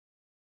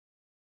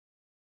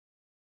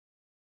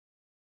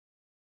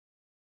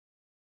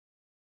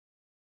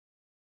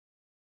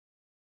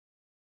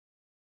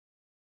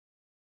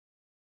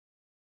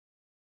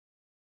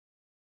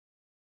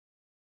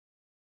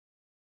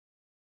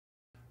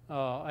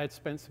I had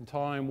spent some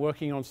time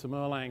working on some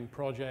Erlang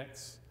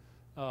projects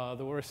that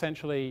were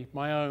essentially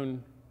my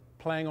own,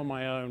 playing on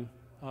my own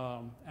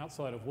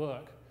outside of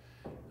work.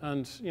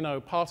 And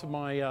part of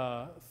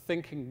my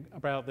thinking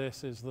about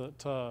this is that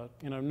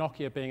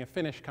Nokia being a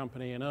Finnish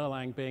company and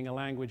Erlang being a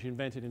language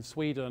invented in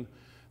Sweden,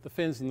 the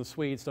Finns and the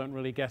Swedes don't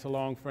really get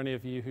along, for any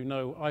of you who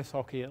know ice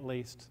hockey at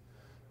least.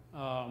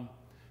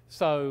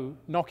 So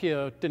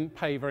Nokia didn't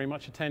pay very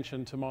much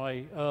attention to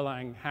my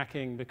Erlang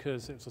hacking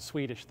because it was a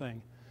Swedish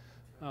thing.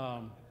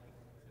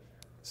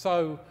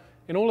 So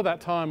in all of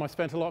that time, I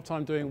spent a lot of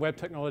time doing web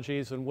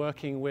technologies and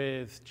working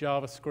with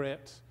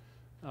JavaScript.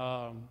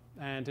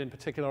 And in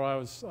particular, I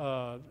was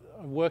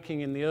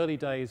working in the early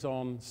days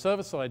on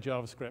server-side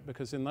JavaScript,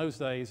 because in those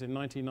days, in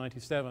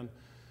 1997,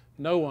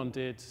 no one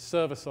did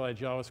server-side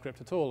JavaScript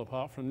at all,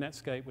 apart from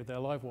Netscape with their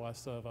Livewire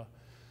server.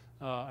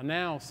 And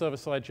now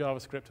server-side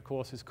JavaScript, of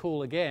course, is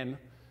cool again,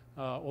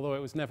 although it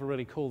was never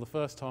really cool the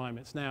first time.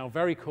 It's now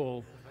very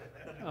cool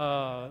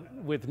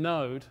with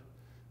Node.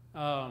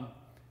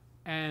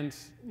 And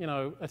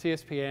at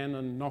ESPN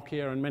and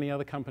Nokia and many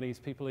other companies,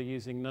 people are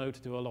using Node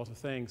to do a lot of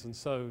things. And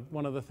so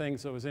one of the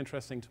things that was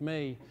interesting to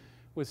me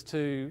was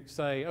to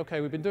say,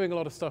 OK, we've been doing a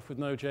lot of stuff with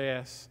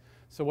Node.js,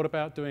 so what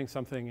about doing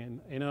something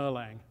in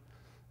Erlang?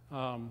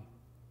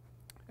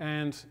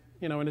 And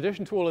in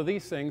addition to all of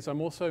these things,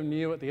 I'm also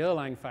new at the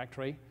Erlang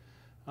factory.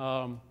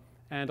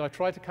 And I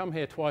tried to come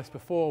here twice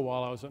before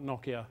while I was at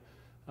Nokia.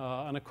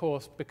 And of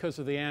course, because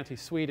of the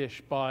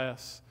anti-Swedish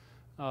bias,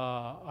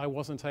 I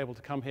wasn't able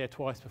to come here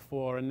twice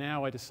before, and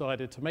now I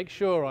decided to make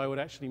sure I would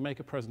actually make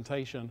a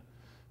presentation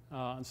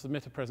and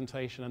submit a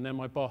presentation, and then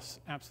my boss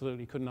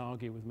absolutely couldn't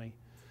argue with me.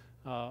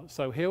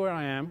 So here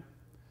I am,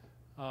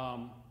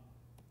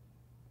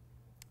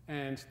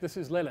 and this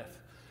is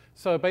Lilith.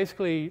 So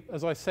basically,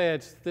 as I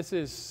said, this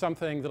is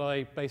something that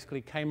I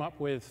basically came up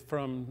with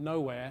from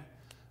nowhere.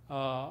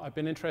 I've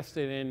been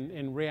interested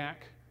in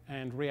React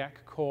and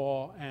React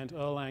Core and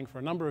Erlang for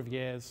a number of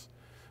years.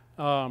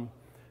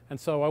 And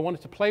so I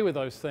wanted to play with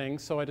those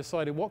things, so I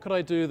decided what could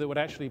I do that would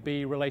actually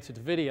be related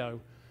to video.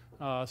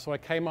 So I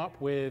came up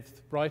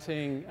with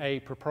writing a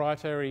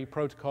proprietary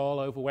protocol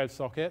over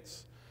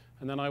WebSockets,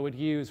 and then I would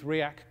use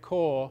React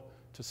Core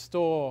to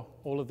store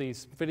all of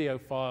these video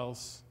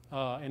files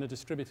in a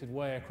distributed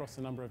way across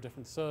a number of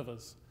different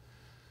servers.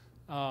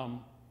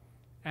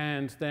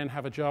 And then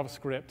have a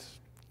JavaScript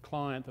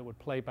client that would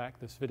play back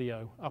this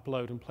video,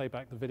 upload and play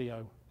back the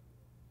video.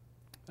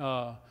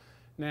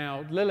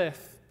 Now,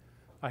 Lilith,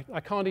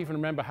 I can't even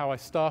remember how I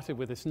started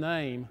with this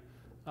name,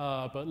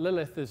 but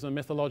Lilith is a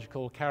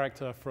mythological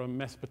character from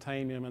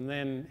Mesopotamian and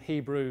then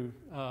Hebrew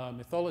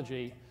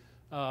mythology.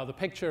 The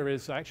picture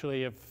is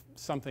actually of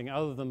something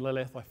other than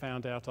Lilith. I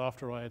found out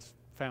after I had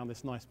found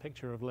this nice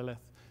picture of Lilith.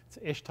 It's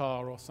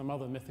Ishtar or some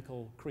other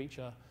mythical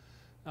creature.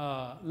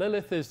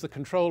 Lilith is the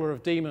controller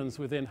of demons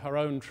within her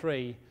own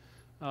tree.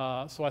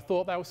 So I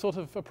thought that was sort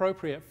of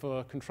appropriate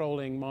for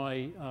controlling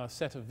my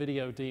set of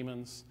video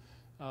demons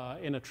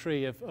in a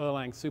tree of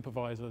Erlang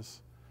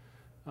supervisors.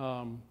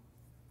 So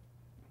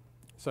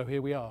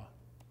here we are.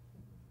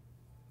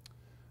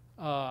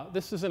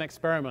 This is an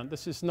experiment.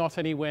 This is not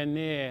anywhere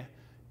near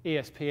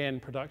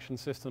ESPN production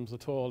systems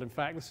at all. In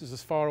fact, this is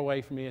as far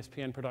away from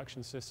ESPN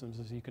production systems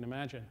as you can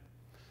imagine.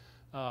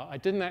 I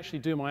didn't actually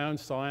do my own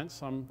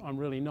science. I'm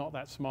really not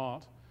that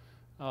smart.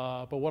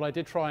 But what I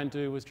did try and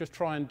do was just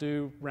try and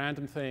do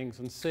random things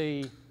and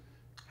see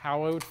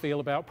how I would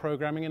feel about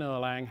programming in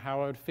Erlang,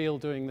 how I would feel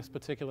doing this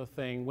particular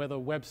thing, whether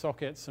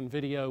WebSockets and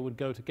video would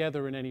go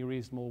together in any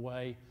reasonable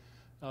way,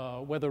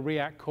 whether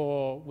React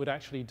Core would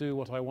actually do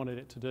what I wanted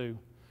it to do.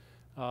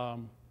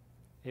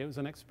 It was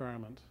an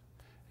experiment.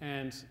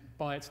 And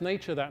by its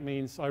nature, that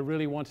means I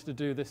really wanted to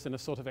do this in a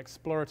sort of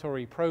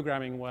exploratory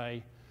programming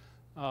way.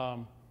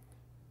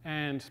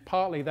 And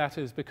partly that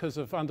is because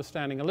of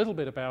understanding a little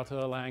bit about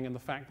Erlang and the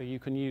fact that you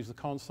can use the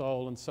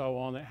console and so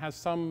on. It has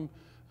some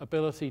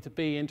ability to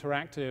be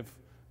interactive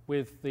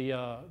with the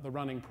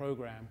running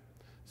program.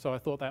 So I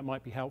thought that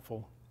might be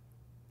helpful.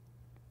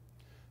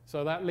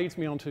 So that leads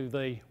me on to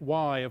the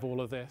why of all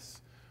of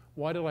this.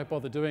 Why did I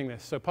bother doing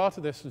this? So part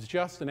of this was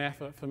just an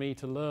effort for me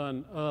to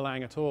learn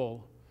Erlang at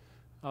all.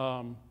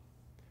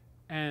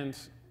 And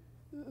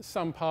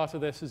some part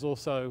of this is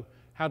also,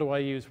 how do I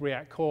use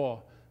React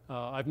Core?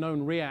 I've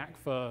known React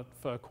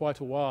for quite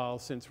a while,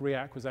 since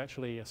React was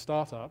actually a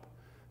startup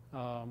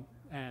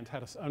and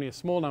had only a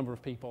small number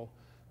of people.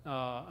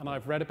 And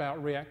I've read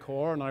about React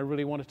Core, and I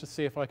really wanted to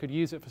see if I could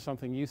use it for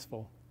something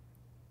useful.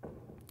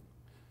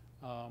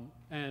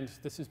 And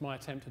this is my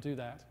attempt to do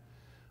that.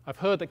 I've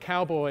heard that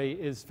Cowboy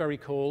is very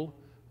cool,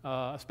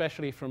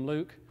 especially from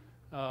Luke,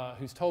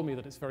 who's told me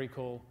that it's very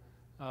cool.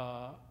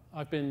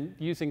 I've been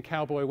using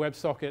Cowboy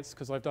WebSockets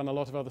because I've done a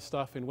lot of other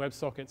stuff in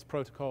WebSockets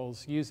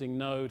protocols using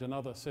Node and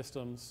other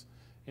systems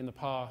in the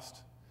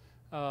past.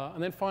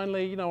 And then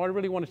finally, I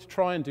really wanted to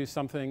try and do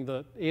something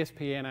that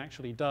ESPN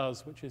actually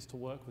does, which is to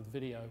work with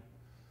video.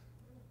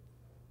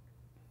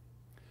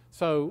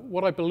 So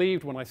what I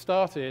believed when I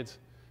started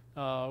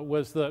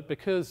was that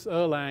because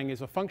Erlang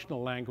is a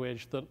functional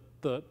language, that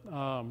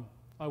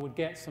I would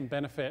get some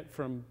benefit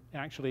from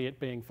actually it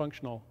being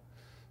functional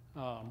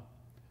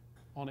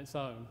on its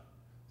own.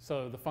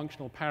 So the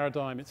functional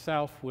paradigm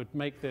itself would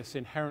make this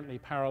inherently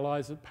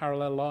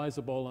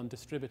parallelizable and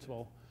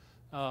distributable.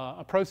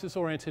 A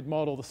process-oriented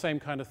model, the same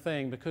kind of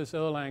thing, because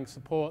Erlang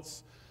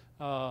supports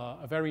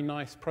a very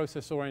nice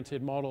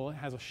process-oriented model. It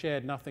has a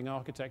shared nothing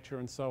architecture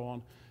and so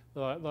on.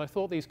 I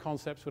thought these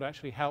concepts would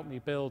actually help me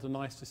build a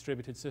nice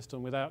distributed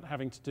system without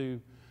having to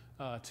do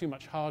too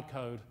much hard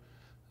code.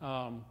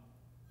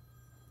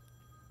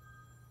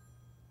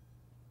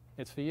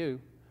 It's for you.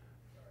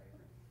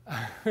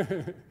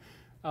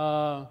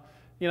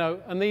 You know,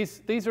 and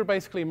these are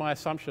basically my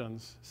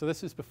assumptions. So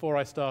this is before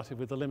I started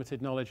with the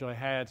limited knowledge I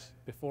had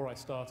before I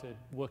started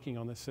working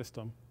on this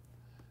system.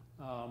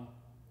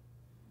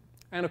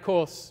 And of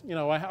course, you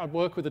know, I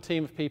work with a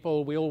team of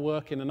people. We all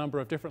work in a number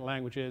of different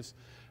languages.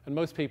 And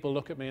most people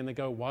look at me and they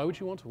go, why would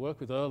you want to work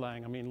with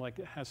Erlang? I mean, like,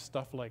 it has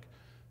stuff like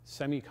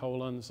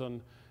semicolons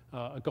and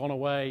are gone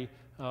away,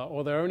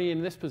 or they're only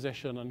in this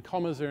position, and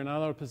commas are in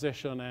another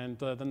position, and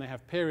then they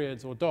have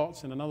periods or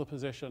dots in another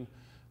position,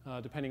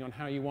 depending on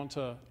how you want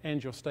to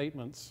end your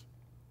statements.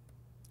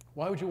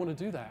 Why would you want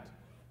to do that?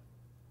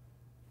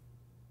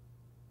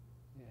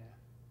 Yeah.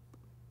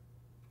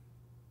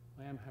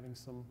 I am having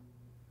some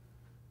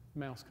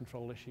mouse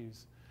control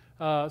issues.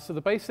 So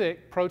the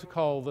basic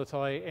protocol that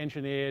I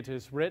engineered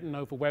is written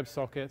over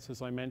WebSockets,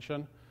 as I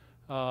mentioned.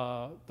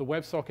 The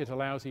WebSocket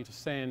allows you to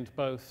send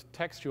both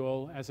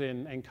textual, as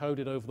in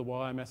encoded over the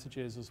wire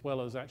messages, as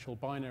well as actual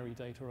binary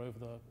data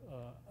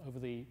over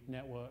the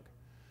network.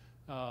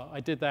 I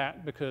did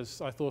that because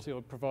I thought it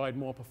would provide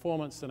more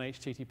performance than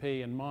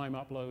HTTP and MIME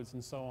uploads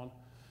and so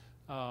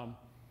on.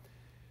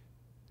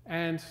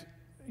 And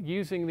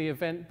using the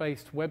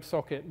event-based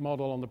WebSocket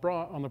model on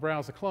the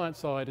browser client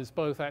side is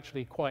both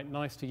actually quite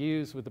nice to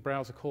use with the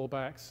browser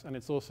callbacks, and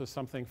it's also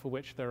something for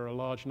which there are a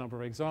large number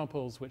of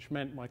examples, which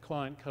meant my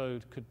client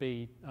code could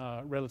be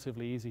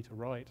relatively easy to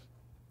write.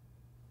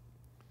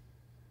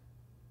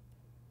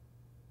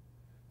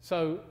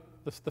 So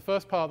the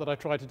first part that I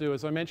tried to do,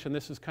 as I mentioned,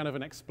 this is kind of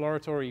an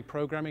exploratory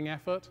programming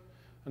effort.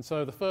 And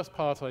so the first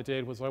part I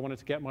did was I wanted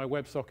to get my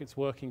WebSockets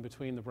working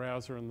between the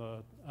browser and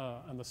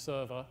the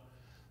server.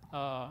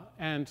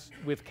 And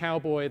with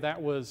Cowboy,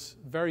 that was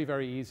very,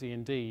 very easy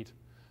indeed.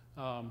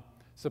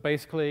 So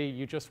basically,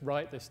 you just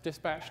write this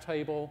dispatch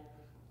table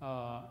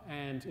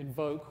and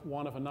invoke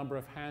one of a number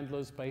of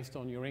handlers based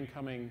on your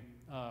incoming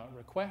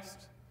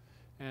request.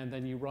 And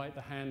then you write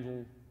the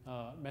handle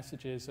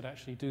messages that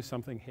actually do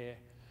something here.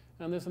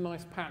 And there's a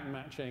nice pattern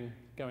matching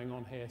going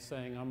on here,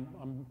 saying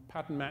I'm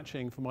pattern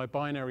matching for my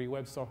binary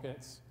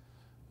WebSockets,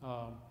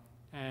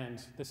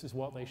 and this is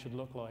what they should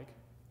look like,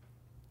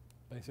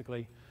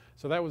 basically.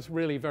 So that was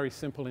really very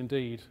simple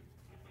indeed.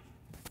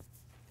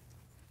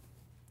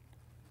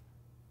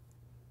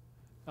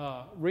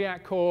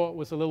 React Core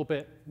was a little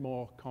bit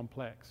more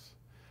complex.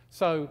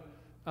 So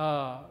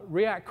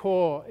React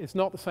Core is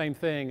not the same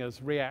thing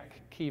as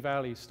React key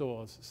value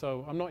stores.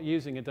 So I'm not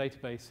using a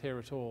database here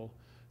at all.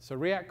 So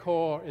React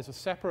Core is a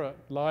separate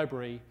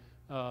library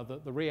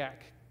that the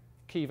React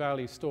key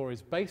value store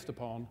is based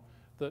upon,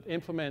 that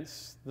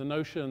implements the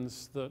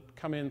notions that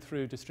come in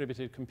through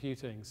distributed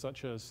computing,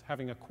 such as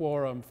having a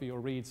quorum for your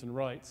reads and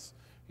writes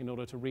in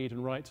order to read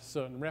and write to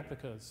certain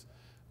replicas.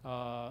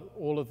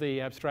 All of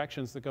the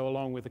abstractions that go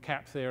along with the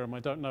CAP theorem. I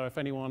don't know if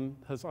anyone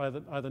has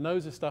either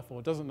knows this stuff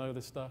or doesn't know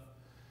this stuff.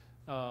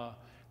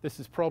 This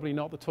is probably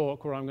not the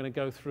talk where I'm going to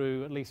go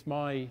through at least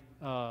my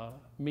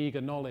meager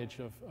knowledge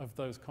of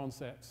those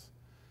concepts.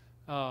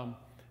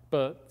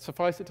 But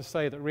suffice it to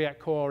say that React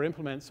Core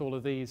implements all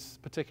of these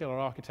particular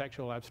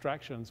architectural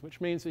abstractions,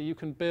 which means that you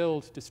can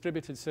build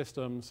distributed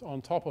systems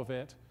on top of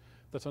it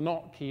that are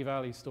not key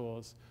value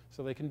stores.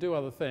 So they can do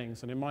other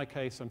things. And in my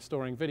case, I'm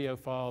storing video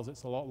files.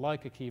 It's a lot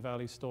like a key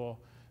value store,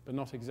 but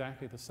not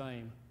exactly the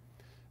same.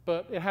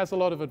 But it has a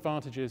lot of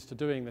advantages to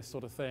doing this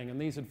sort of thing. And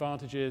these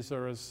advantages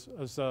are as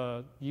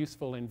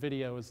useful in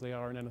video as they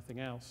are in anything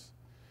else.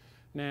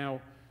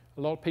 Now,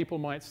 a lot of people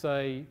might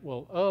say,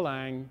 well,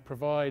 Erlang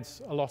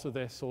provides a lot of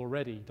this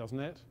already, doesn't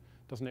it?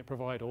 Doesn't it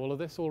provide all of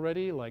this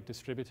already, like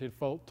distributed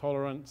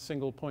fault-tolerant,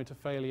 single point of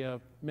failure,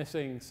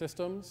 missing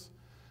systems?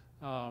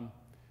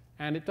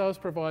 And it does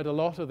provide a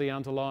lot of the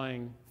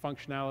underlying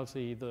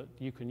functionality that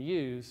you can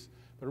use,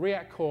 but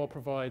React Core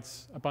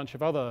provides a bunch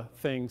of other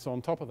things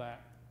on top of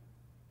that,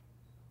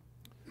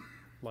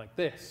 like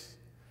this.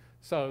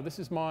 So this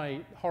is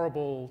my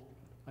horrible,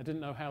 I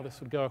didn't know how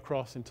this would go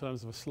across in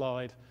terms of a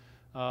slide.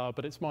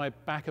 But it's my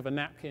back of a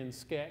napkin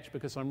sketch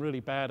because I'm really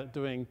bad at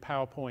doing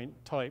PowerPoint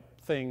type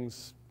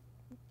things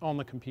on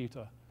the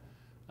computer.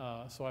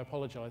 So I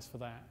apologize for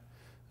that.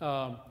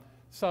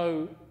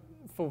 So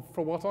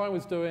for what I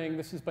was doing,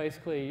 this is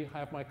basically, I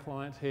have my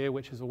client here,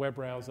 which is a web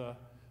browser.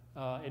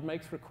 It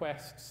makes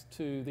requests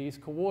to these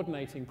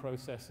coordinating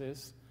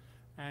processes.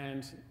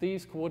 And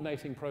these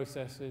coordinating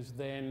processes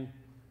then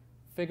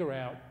figure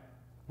out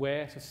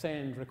where to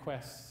send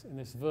requests in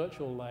this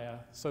virtual layer,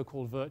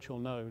 so-called virtual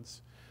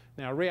nodes.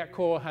 Now, React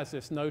Core has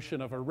this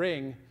notion of a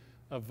ring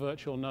of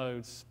virtual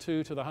nodes,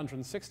 2 to the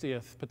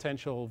 160th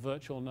potential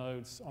virtual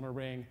nodes on a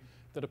ring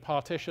that are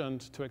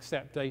partitioned to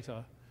accept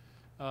data.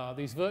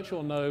 These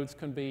virtual nodes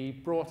can be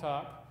brought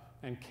up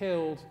and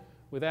killed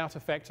without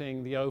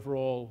affecting the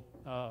overall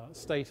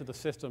state of the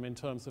system in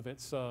terms of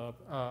its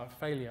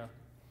failure.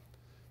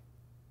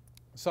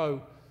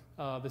 So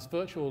this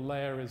virtual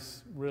layer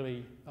is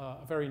really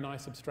a very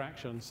nice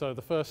abstraction. So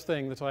the first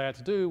thing that I had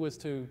to do was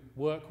to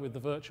work with the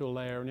virtual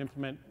layer and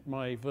implement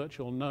my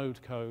virtual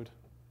node code.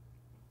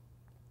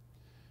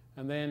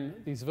 And then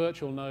these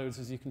virtual nodes,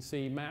 as you can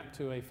see, map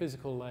to a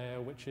physical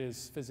layer, which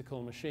is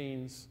physical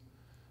machines.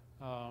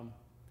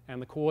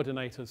 And the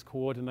coordinators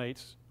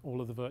coordinate all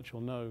of the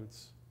virtual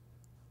nodes.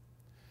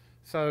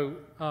 So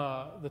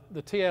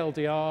the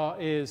TLDR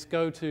is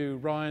go to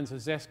Ryan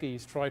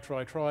Zazeski's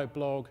Try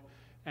blog,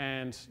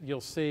 and you'll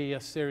see a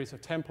series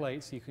of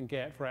templates you can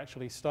get for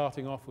actually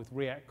starting off with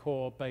React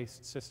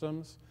Core-based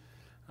systems.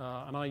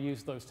 And I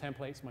use those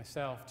templates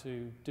myself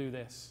to do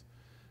this.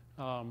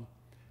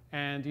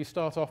 And you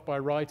start off by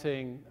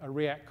writing a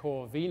React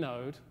Core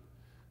vnode,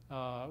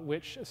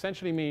 which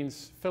essentially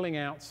means filling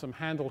out some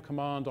handle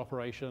command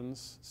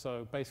operations.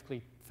 So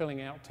basically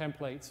filling out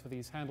templates for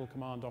these handle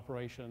command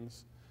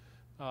operations.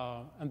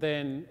 And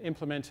then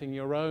implementing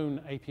your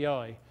own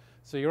API.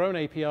 So your own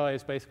API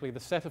is basically the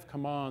set of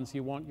commands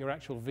you want your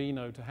actual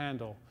vnode to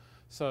handle.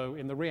 So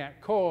in the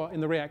React Core, in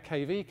the React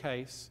KV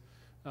case,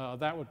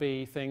 that would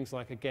be things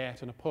like a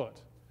get and a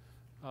put.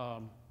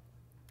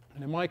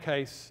 And in my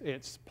case,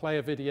 it's play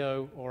a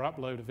video or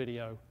upload a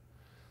video.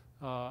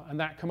 And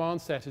that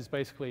command set is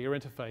basically your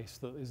interface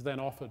that is then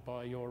offered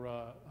by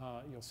your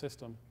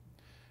system.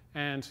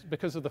 And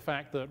because of the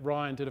fact that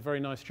Ryan did a very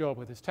nice job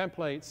with his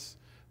templates,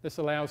 this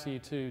allows you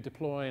to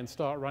deploy and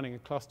start running a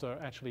cluster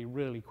actually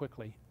really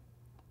quickly.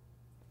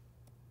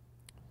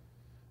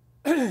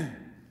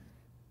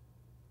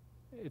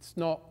 It's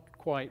not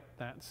quite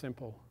that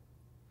simple.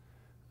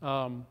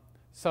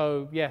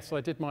 So yes, I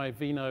did my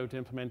vnode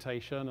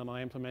implementation, and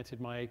I implemented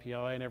my API,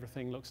 and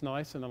everything looks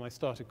nice. And then I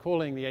started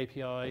calling the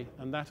API,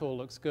 and that all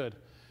looks good.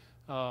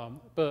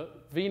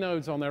 But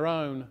vnodes on their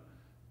own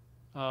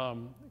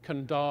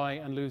can die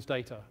and lose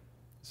data.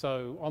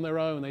 So on their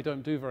own, they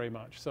don't do very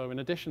much. So in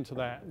addition to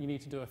that, you need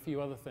to do a few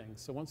other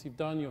things. So once you've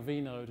done your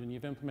vnode and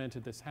you've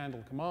implemented this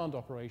handle command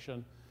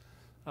operation,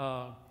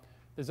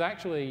 there's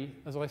actually,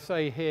 as I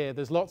say here,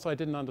 there's lots I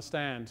didn't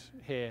understand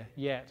here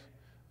yet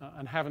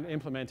and haven't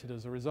implemented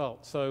as a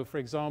result. So for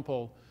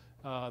example,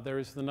 there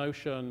is the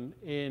notion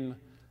in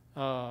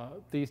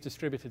these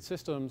distributed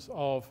systems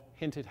of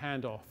hinted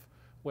handoff,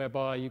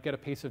 whereby you get a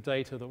piece of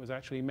data that was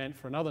actually meant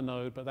for another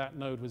node, but that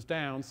node was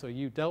down, so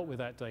you dealt with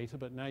that data,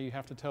 but now you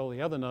have to tell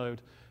the other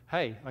node,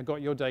 hey, I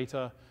got your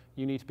data,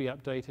 you need to be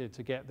updated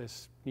to get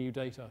this new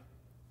data.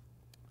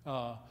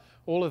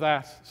 All of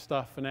that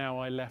stuff for now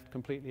I left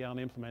completely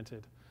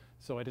unimplemented,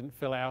 so I didn't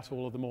fill out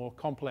all of the more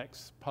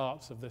complex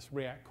parts of this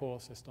React Core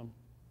system.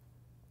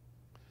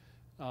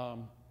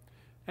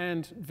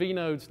 And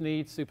vnodes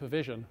need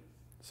supervision,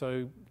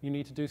 so you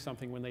need to do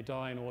something when they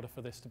die in order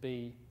for this to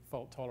be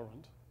fault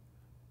tolerant.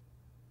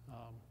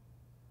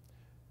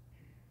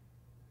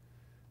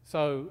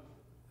 So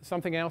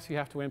something else you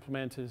have to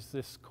implement is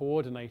this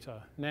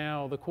coordinator.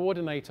 Now, the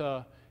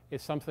coordinator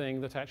is something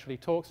that actually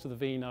talks to the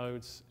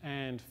vnodes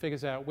and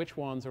figures out which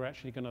ones are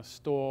actually going to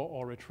store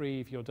or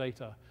retrieve your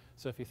data.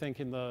 So if you think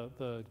in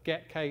the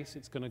get case,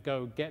 it's going to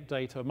go get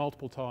data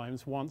multiple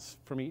times, once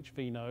from each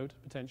vnode,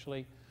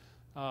 potentially.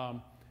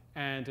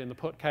 And in the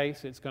put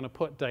case, it's going to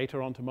put data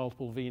onto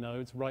multiple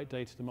vnodes, write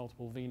data to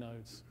multiple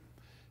vnodes.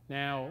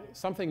 Now,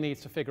 something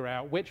needs to figure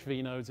out which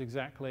vnodes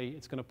exactly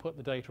it's going to put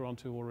the data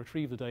onto or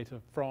retrieve the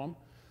data from.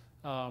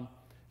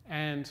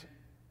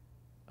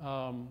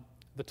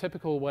 The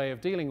typical way of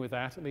dealing with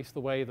that, at least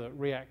the way that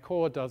React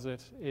Core does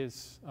it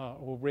is,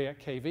 or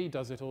React KV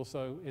does it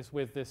also, is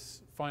with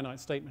this finite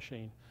state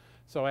machine.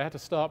 So I had to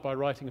start by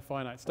writing a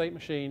finite state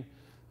machine.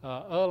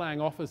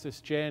 Erlang offers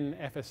this gen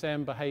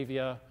FSM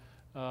behavior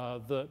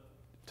that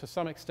to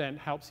some extent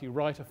helps you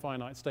write a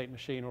finite state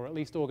machine, or at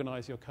least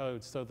organize your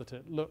code so that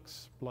it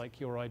looks like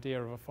your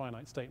idea of a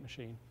finite state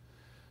machine.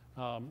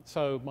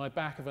 So my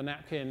back of a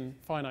napkin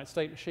finite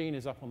state machine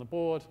is up on the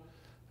board.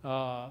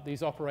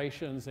 These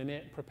operations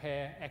init,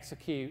 prepare,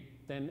 execute,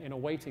 then in a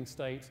waiting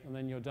state, and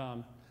then you're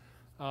done.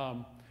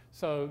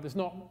 So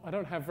I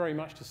don't have very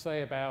much to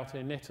say about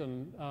init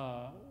and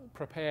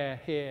prepare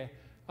here,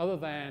 other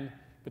than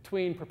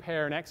between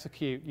prepare and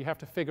execute, you have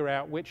to figure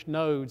out which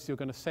nodes you're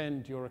going to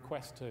send your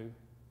request to.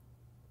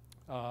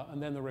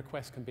 And then the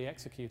request can be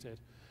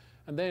executed.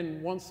 And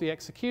then once the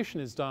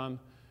execution is done,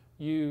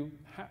 you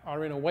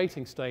are in a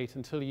waiting state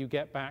until you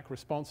get back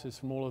responses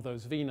from all of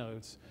those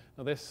vnodes.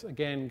 Now this,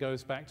 again,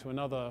 goes back to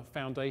another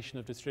foundation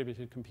of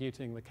distributed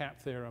computing, the CAP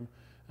theorem,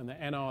 and the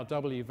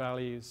NRW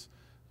values,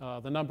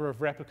 the number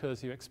of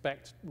replicas you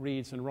expect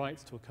reads and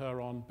writes to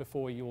occur on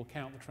before you will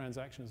count the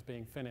transaction as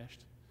being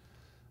finished.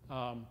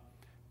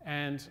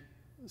 And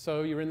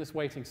so you're in this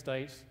waiting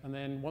state, and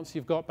then once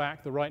you've got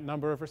back the right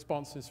number of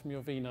responses from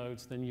your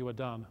vnodes, then you are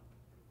done.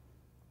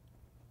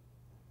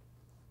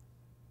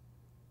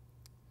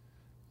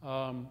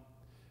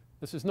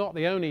 This is not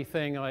the only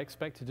thing I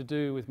expected to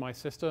do with my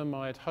system.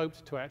 I had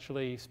hoped to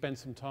actually spend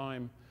some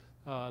time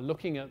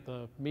looking at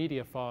the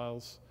media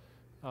files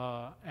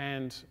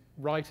and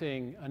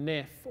writing a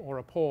NIF or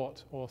a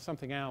port or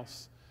something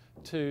else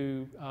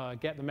to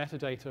get the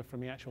metadata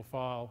from the actual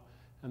file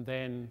and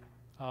then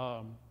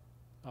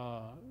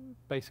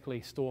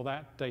basically store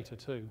that data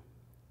too.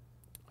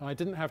 I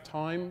didn't have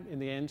time in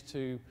the end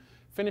to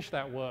finish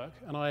that work,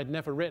 and I had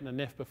never written a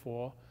NIF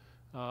before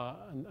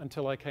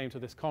until I came to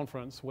this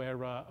conference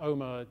where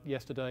Omer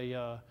yesterday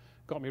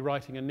got me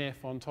writing a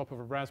NIF on top of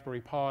a Raspberry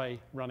Pi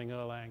running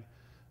Erlang,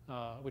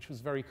 which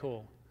was very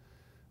cool.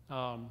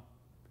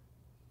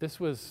 This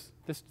was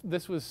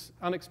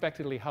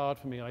unexpectedly hard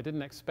for me. I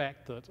didn't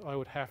expect that I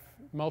would have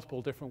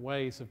multiple different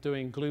ways of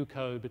doing glue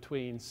code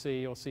between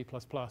C or C++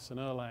 and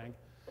Erlang.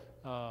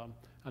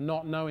 And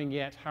not knowing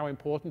yet how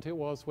important it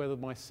was, whether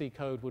my C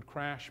code would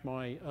crash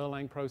my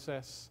Erlang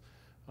process,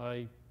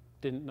 I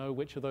didn't know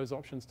which of those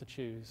options to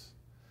choose.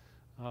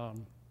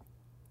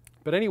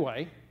 But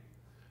anyway,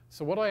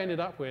 so what I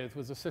ended up with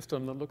was a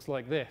system that looks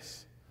like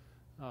this.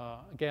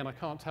 Again, I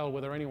can't tell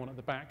whether anyone at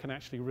the back can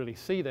actually really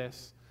see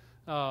this.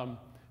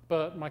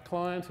 But my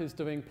client is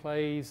doing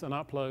plays and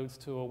uploads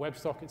to a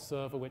WebSocket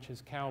server, which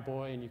is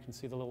Cowboy, and you can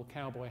see the little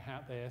cowboy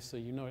hat there, so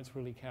you know it's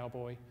really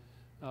Cowboy.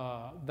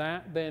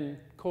 That then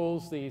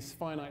calls these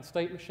finite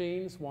state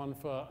machines, one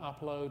for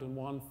upload and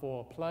one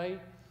for play,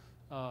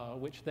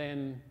 which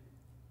then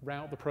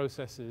route the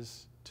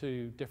processes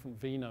to different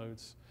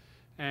vnodes.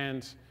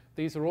 And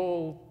these are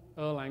all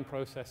Erlang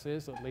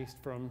processes, at least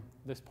from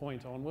this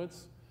point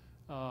onwards.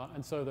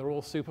 And so they're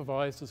all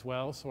supervised as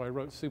well. So I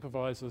wrote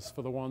supervisors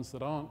for the ones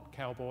that aren't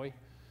Cowboy.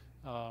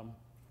 I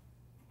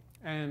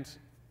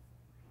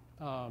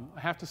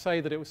have to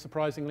say that it was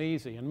surprisingly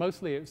easy. And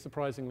mostly it was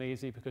surprisingly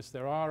easy because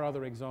there are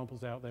other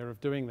examples out there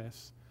of doing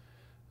this,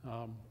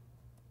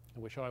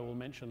 which I will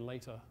mention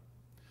later.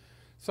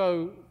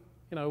 So,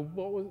 you know,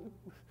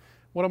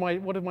 what are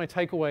my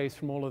takeaways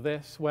from all of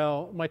this?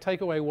 Well, my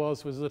takeaway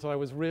was that I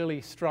was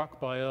really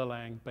struck by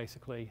Erlang,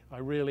 basically. I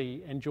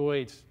really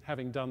enjoyed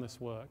having done this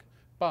work.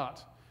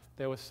 But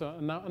there was a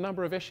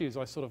number of issues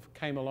I sort of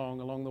came along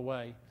the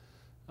way.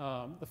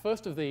 The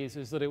first of these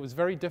is that it was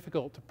very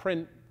difficult to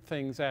print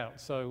things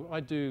out. So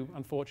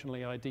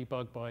unfortunately, I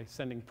debug by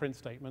sending print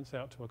statements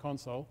out to a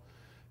console,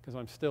 because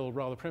I'm still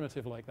rather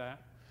primitive like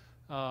that.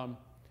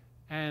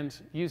 And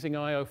using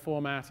IO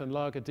format and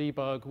Lager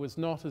debug was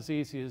not as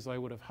easy as I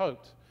would have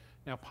hoped.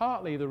 Now,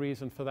 partly the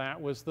reason for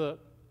that was that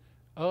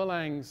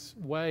Erlang's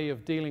way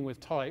of dealing with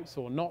types,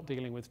 or not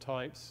dealing with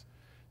types,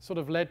 sort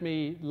of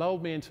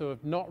lulled me into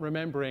not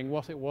remembering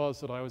what it was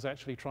that I was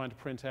actually trying to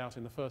print out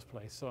in the first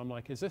place. So I'm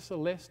like, is this a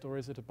list or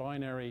is it a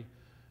binary?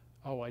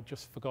 Oh, I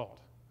just forgot.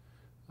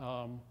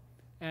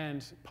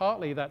 And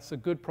partly that's a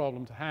good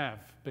problem to have,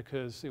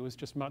 because it was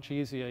just much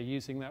easier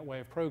using that way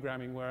of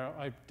programming, where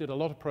I did a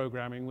lot of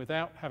programming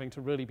without having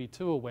to really be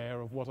too aware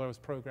of what I was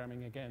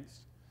programming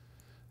against.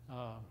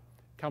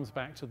 Comes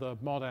back to the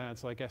mod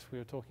ads, I guess, we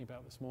were talking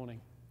about this morning.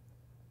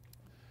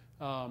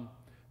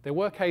 There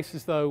were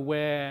cases, though,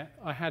 where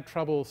I had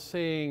trouble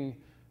seeing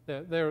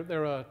that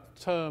there are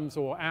terms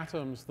or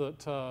atoms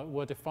that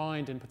were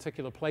defined in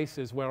particular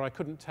places where I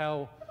couldn't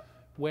tell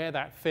where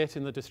that fit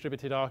in the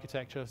distributed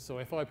architecture. So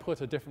if I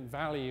put a different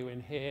value in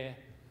here,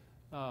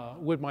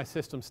 would my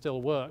system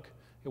still work?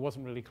 It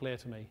wasn't really clear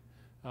to me.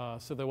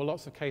 So there were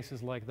lots of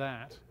cases like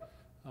that,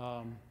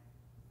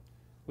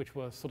 which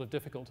were sort of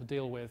difficult to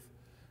deal with.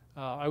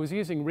 I was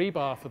using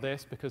rebar for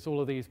this because all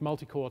of these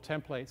multi-core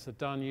templates are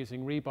done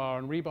using rebar,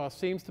 and rebar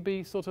seems to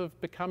be sort of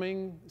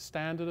becoming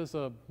standard as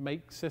a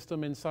make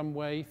system in some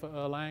way for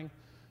Erlang,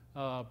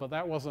 but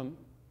that wasn't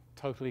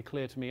totally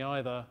clear to me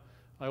either.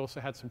 I also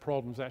had some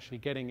problems actually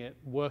getting it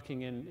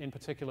working in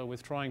particular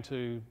with trying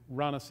to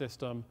run a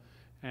system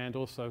and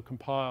also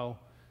compile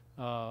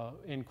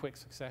in quick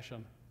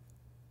succession.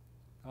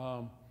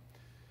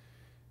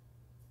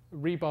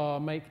 Rebar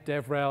make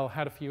devrel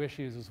had a few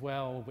issues as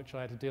well, which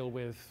I had to deal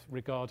with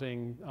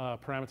regarding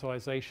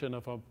parameterization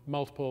of a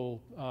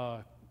multiple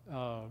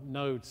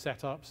node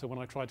setup. So when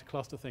I tried to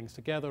cluster things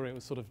together, it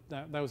was sort of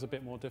that was a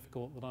bit more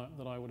difficult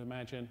than I would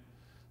imagine.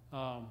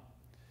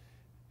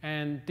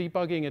 And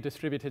debugging a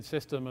distributed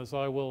system, as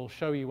I will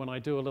show you when I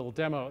do a little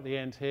demo at the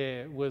end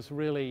here, was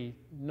really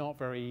not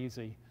very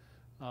easy.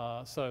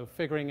 So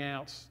figuring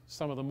out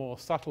some of the more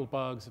subtle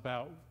bugs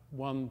about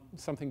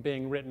something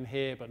being written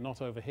here but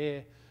not over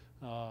here,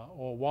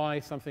 or why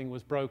something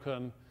was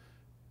broken,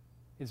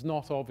 is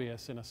not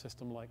obvious in a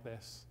system like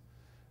this.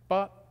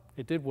 But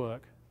it did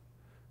work.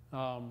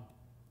 And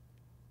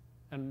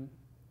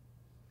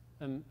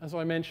as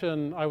I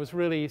mentioned, I was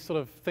really sort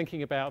of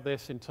thinking about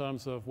this in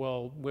terms of,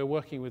 well, we're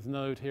working with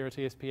Node here at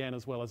ESPN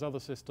as well as other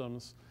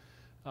systems.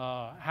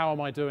 How am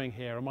I doing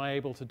here? Am I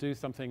able to do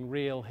something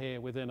real here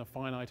within a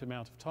finite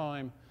amount of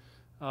time?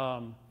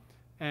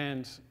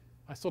 And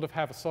I sort of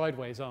have a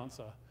sideways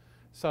answer.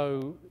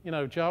 So, you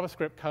know,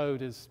 JavaScript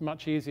code is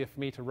much easier for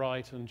me to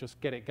write and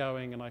just get it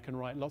going, and I can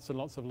write lots and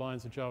lots of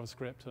lines of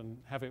JavaScript and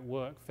have it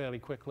work fairly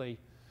quickly.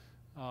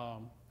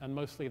 and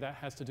mostly that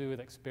has to do with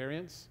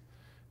experience.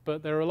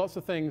 But there are lots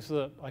of things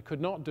that I could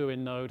not do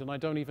in Node, and I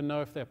don't even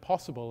know if they're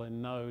possible in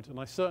Node, and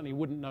I certainly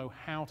wouldn't know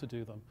how to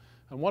do them.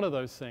 And one of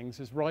those things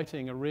is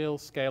writing a real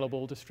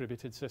scalable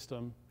distributed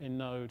system in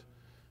Node.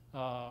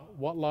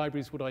 What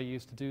libraries would I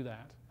use to do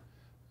that?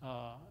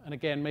 And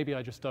again, maybe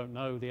I just don't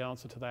know the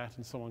answer to that,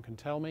 and someone can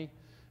tell me.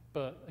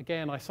 But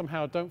again, I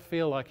somehow don't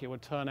feel like it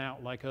would turn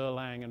out like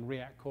Erlang and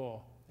React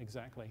Core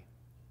exactly.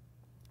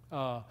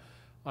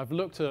 I've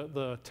looked at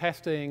the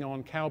testing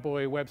on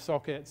Cowboy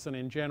WebSockets and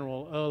in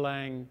general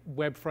Erlang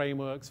web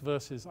frameworks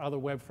versus other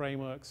web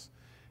frameworks,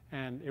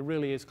 and it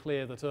really is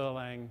clear that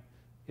Erlang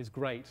is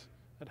great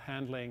at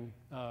handling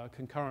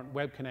concurrent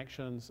web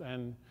connections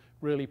and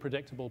really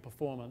predictable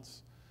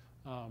performance.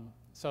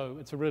 So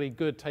it's a really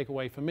good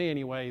takeaway for me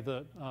anyway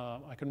that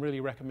I can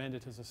really recommend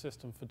it as a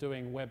system for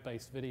doing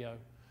web-based video.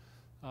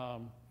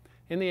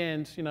 In the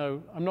end, you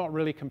know, I'm not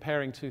really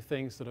comparing two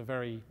things that are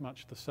very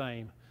much the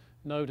same.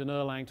 Node and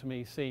Erlang to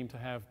me seem to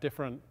have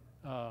different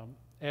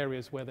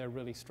areas where they're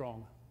really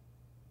strong.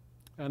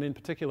 And in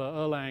particular,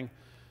 Erlang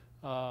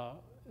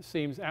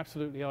seems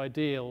absolutely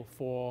ideal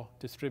for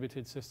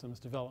distributed systems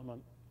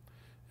development.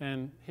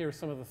 And here are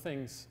some of the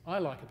things I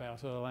like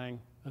about Erlang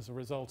as a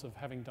result of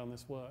having done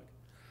this work.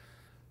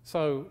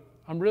 So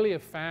I'm really a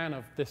fan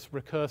of this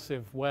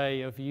recursive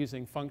way of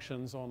using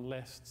functions on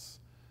lists.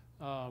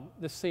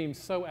 This seems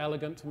so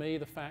elegant to me,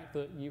 the fact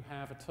that you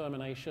have a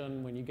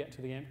termination when you get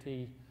to the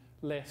empty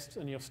list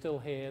and you're still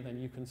here,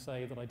 then you can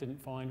say that I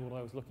didn't find what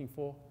I was looking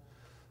for.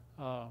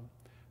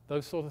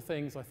 Those sort of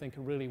things I think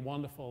are really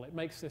wonderful. It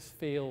makes this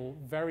feel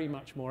very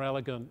much more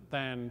elegant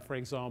than, for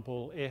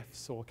example,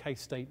 ifs or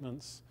case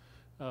statements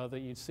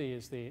that you'd see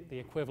as the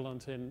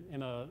equivalent in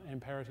an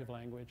imperative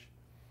language.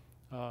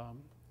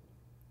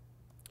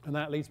 And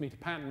that leads me to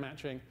pattern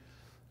matching.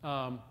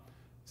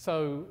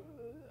 So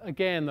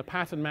again, the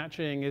pattern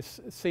matching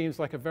seems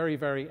like a very,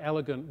 very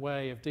elegant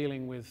way of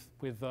dealing with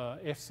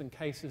ifs and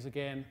cases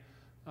again.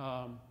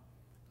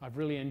 I've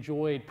really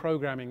enjoyed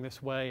programming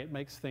this way. It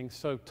makes things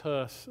so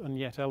terse and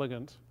yet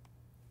elegant.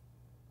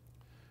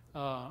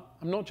 I'm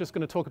not just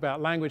going to talk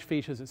about language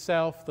features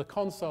itself. The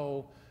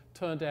console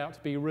turned out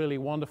to be really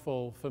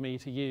wonderful for me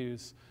to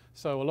use.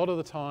 So a lot of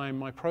the time,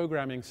 my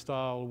programming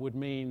style would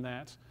mean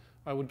that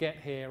I would get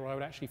here, or I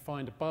would actually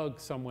find a bug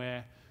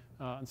somewhere,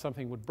 and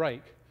something would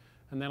break.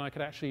 And then I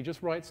could actually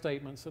just write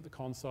statements at the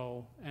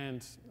console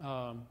and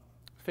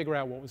figure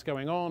out what was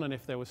going on, and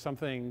if there was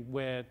something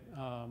where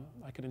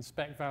I could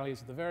inspect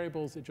values of the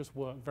variables, it just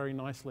worked very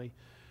nicely.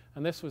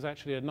 And this was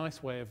actually a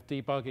nice way of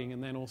debugging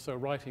and then also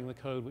writing the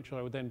code, which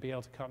I would then be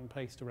able to cut and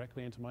paste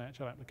directly into my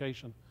actual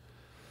application.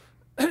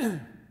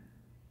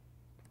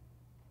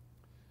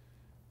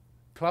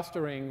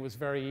 Clustering was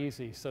very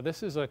easy. So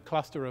this is a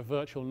cluster of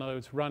virtual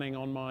nodes running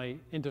on my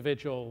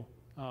individual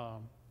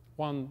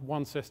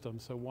one system,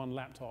 so one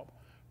laptop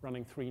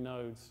running 3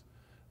 nodes.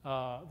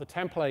 The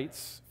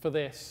templates for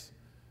this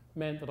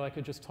meant that I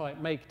could just type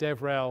make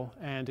devrel,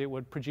 and it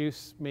would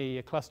produce me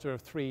a cluster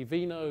of 3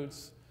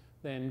 vnodes.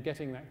 Then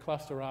getting that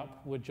cluster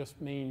up would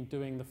just mean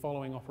doing the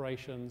following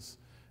operations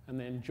and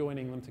then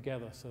joining them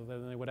together, so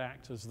then they would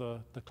act as the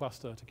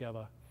cluster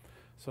together.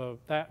 So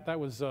that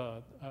was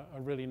a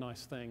really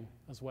nice thing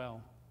as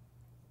well.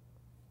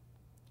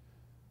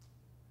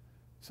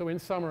 So in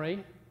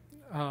summary,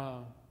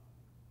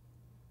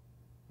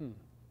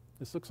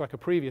 this looks like a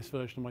previous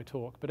version of my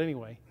talk, but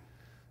anyway.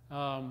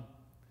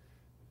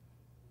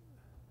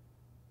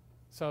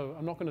 So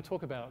I'm not going to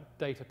talk about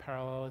data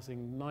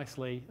parallelizing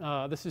nicely.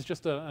 This is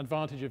just an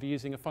advantage of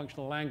using a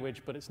functional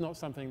language, but it's not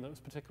something that was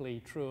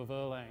particularly true of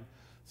Erlang.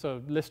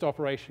 So list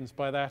operations,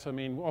 by that I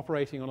mean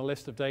operating on a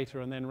list of data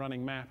and then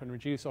running map and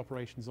reduce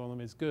operations on them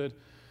is good.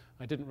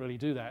 I didn't really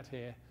do that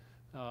here.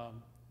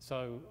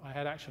 So I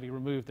had actually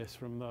removed this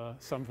from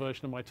some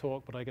version of my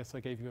talk, but I guess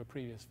I gave you a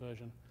previous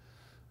version.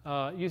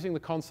 Using the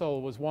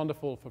console was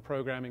wonderful for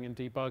programming and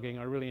debugging.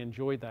 I really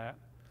enjoyed that.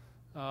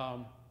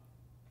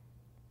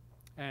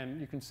 And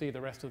you can see the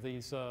rest of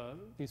these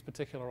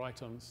particular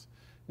items.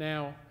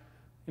 Now,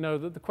 you know,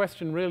 the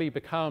question really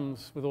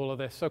becomes with all of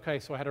this, okay,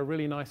 so I had a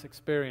really nice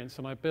experience,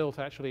 and I built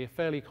actually a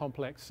fairly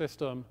complex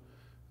system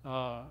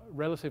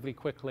relatively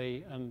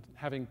quickly, and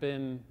having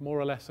been more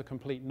or less a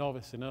complete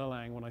novice in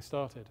Erlang when I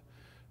started.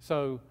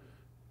 So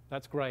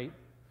that's great.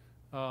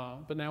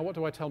 But now what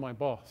do I tell my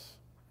boss?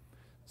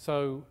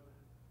 So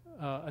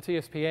at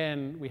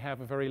ESPN, we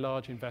have a very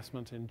large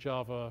investment in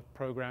Java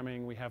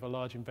programming. We have a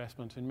large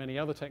investment in many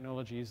other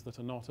technologies that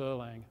are not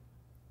Erlang.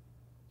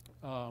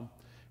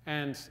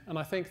 And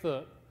I think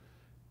that,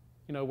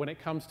 you know, when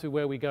it comes to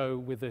where we go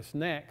with this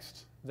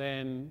next,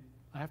 then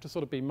I have to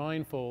sort of be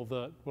mindful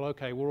that, well,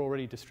 okay, we're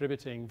already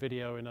distributing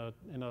video in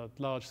a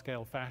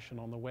large-scale fashion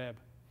on the web.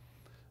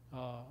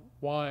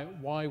 Why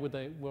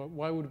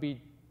would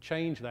we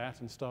change that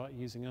and start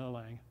using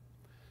Erlang?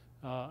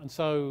 And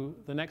so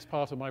the next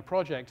part of my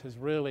project is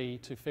really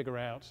to figure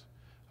out,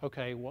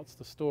 okay, what's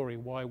the story?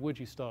 Why would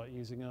you start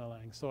using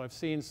Erlang? So I've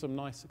seen some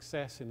nice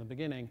success in the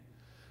beginning.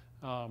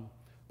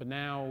 But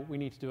now we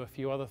need to do a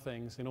few other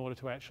things in order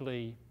to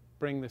actually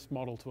bring this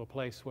model to a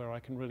place where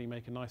I can really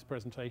make a nice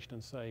presentation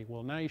and say,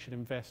 well, now you should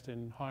invest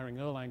in hiring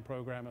Erlang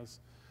programmers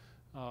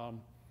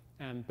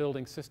and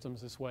building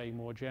systems this way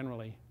more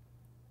generally.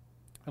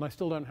 And I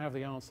still don't have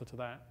the answer to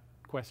that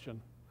question.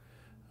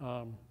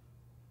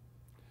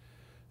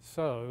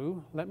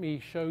 So let me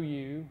show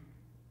you,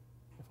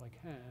 if I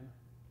can,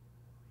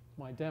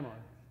 my demo.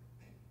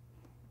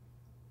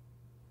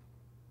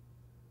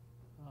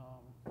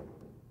 And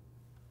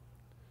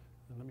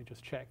let me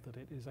just check that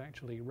it is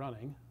actually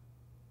running.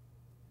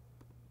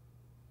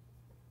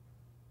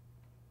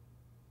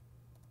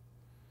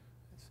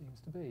 It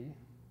seems to be.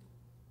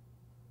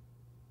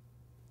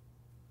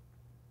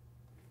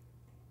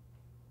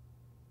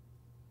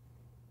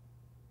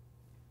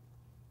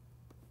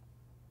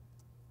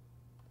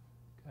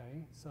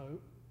 Okay, so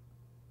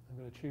I'm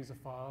going to choose a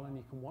file, and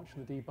you can watch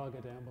the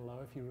debugger down below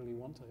if you really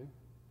want to.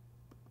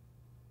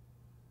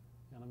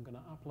 And I'm going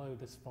to upload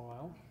this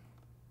file.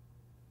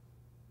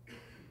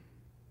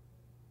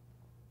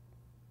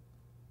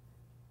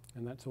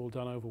 And that's all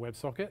done over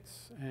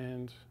WebSockets.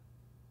 And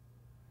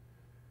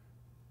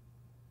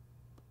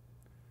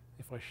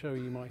if I show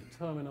you my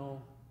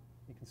terminal,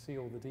 you can see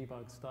all the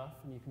debug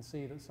stuff, and you can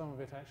see that some of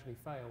it actually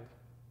failed.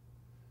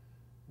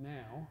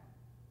 Now,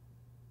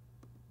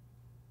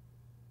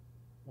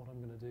 what I'm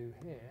going to do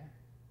here,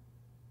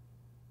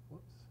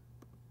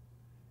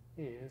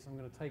 is I'm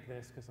going to take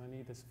this because I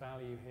need this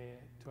value here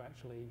to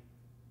actually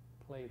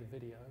play the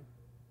video.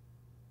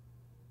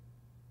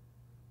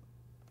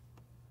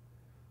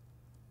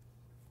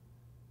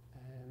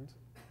 And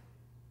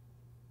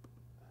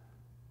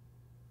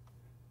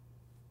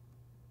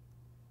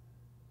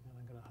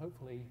I'm going to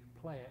hopefully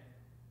play it.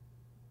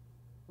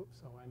 Oops,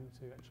 so I need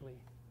to actually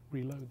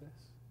reload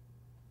this.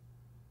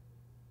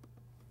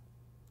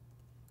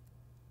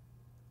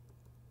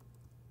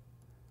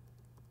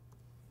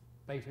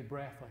 Bated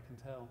breath, I can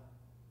tell.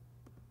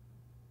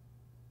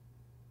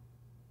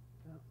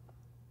 Yeah.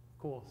 Of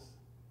course,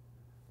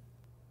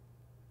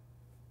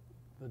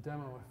 the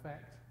demo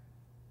effect.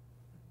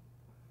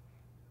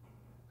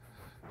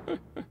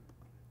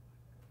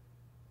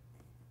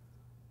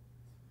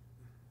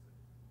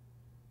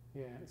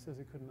 Yeah, it says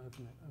it couldn't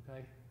open it.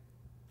 Okay.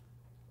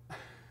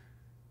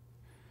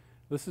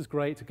 This is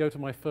great to go to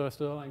my first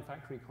Erlang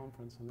factory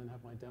conference and then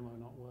have my demo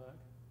not work.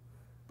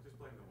 Just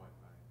blame the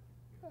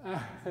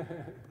Wi-Fi.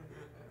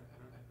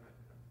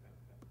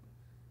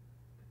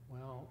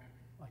 Well,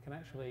 I can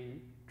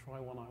actually try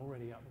one I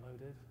already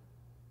uploaded.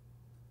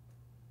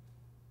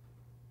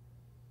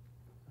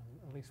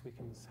 At least we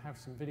can have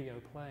some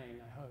video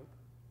playing, I hope.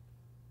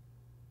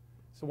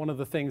 So one of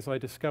the things I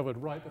discovered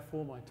right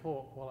before my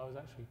talk while I was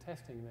actually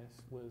testing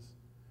this was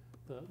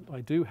that I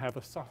do have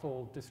a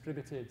subtle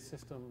distributed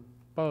system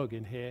bug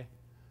in here,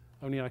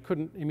 only I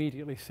couldn't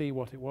immediately see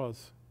what it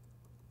was.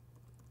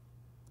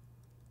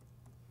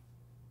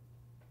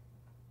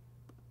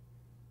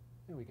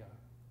 Here we go.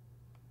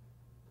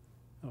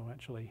 Oh,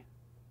 actually.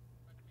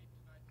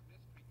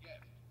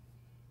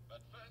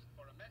 But first,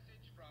 for a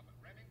message from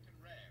Remington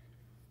Rand,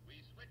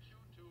 we switch you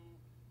to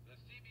the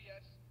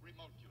CBS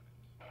remote unit.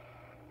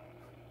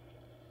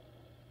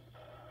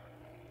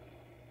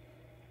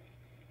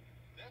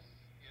 This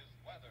is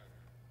weather,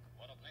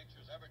 one of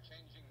nature's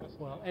ever-changing mysteries.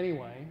 Well,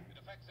 anyway. It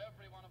affects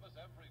every one of us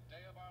every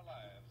day of our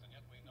lives, and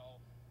yet we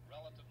know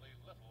relatively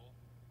little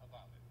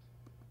about it.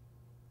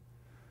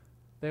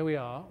 There we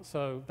are.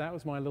 So that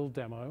was my little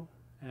demo.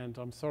 And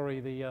I'm sorry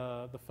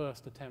the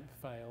first attempt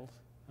failed,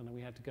 and then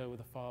we had to go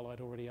with a file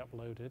I'd already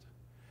uploaded.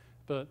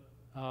 But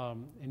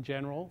in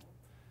general,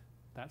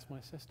 that's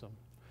my system.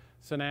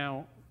 So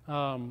now,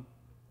 I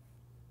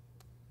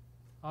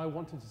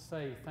wanted to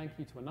say thank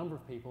you to a number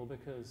of people,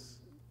 because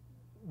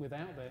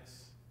without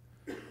this,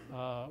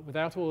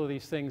 without all of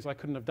these things, I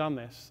couldn't have done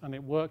this. And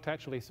it worked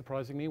actually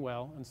surprisingly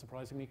well and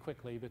surprisingly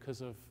quickly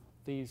because of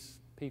these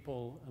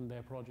people and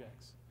their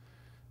projects.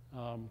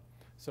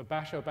 So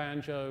Basho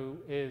Banjo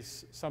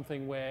is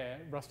something where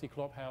Rusty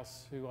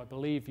Klophaus, who I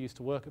believe used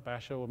to work at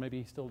Basho, or maybe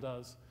he still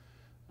does,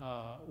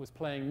 was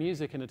playing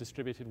music in a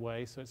distributed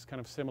way, so it's kind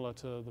of similar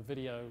to the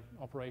video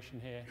operation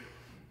here.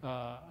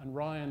 And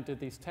Ryan did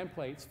these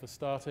templates for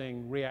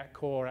starting React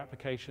Core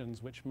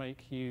applications, which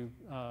make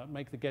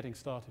the getting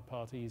started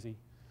part easy.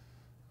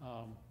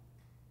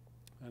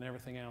 And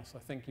everything else I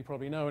think you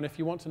probably know. And if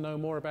you want to know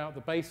more about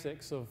the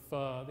basics of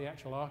the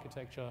actual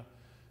architecture,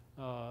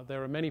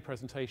 there are many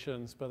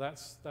presentations, but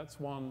the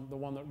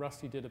one that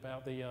Rusty did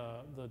about the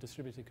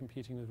distributed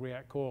computing with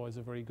React Core is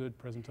a very good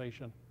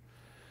presentation.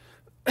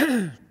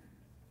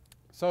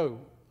 So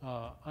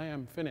I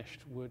am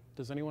finished.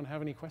 Does anyone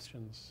have any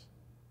questions?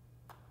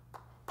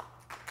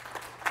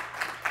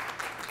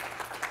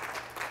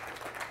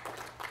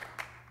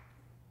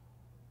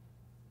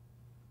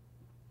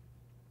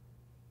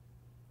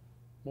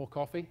 More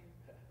coffee?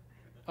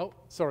 Oh,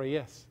 sorry,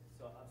 yes.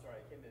 So I'm sorry,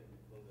 I came in a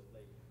little bit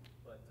late,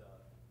 but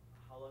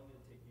how long did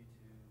it take you to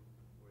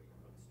where you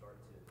from start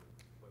to the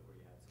point where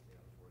you had something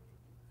that was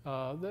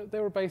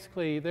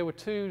working? There were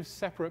two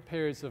separate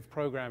periods of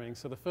programming.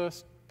 So the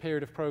first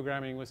period of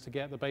programming was to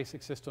get the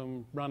basic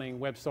system running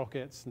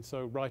WebSockets, and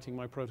so writing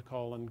my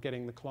protocol and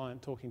getting the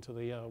client talking to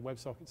the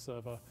WebSocket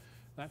server.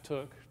 That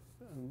took,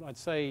 I'd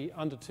say,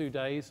 under 2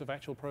 days of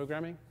actual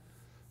programming.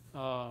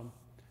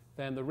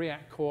 Then the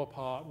React core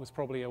part was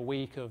probably a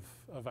week of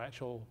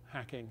actual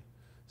hacking.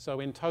 So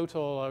in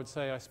total, I would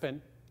say I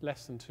spent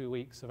less than 2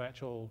 weeks of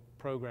actual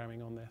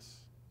programming on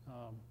this,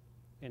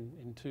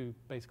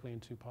 basically in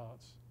two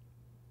parts.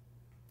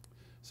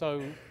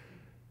 So,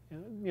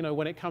 you know,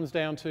 when it comes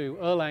down to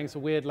Erlang's a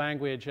weird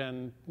language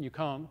and you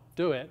can't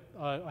do it,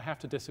 I have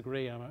to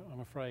disagree, I'm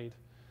afraid.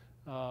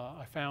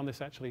 I found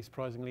this actually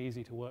surprisingly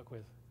easy to work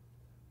with.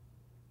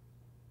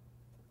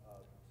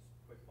 Just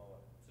quick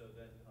follow-up. So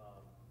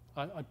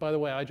then, By the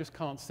way, I just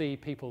can't see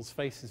people's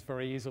faces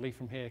very easily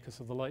from here because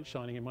of the light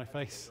shining in my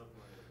face. Did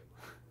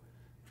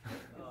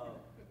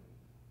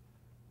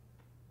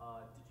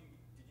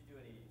you do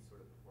any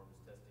sort of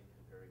performance testing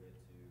comparing it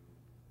to,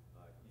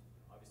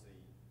 obviously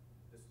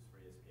this was for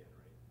ESPN,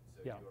 right?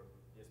 So Yeah.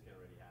 ESPN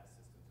already has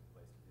systems in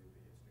place to do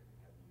video streaming.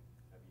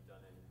 Have you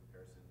done any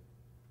comparison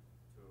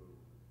to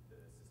the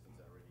systems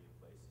that are already in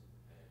place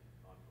and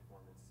on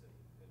performance and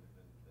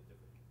the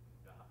different,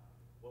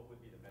 what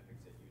would be the metrics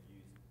that you'd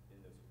use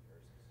in those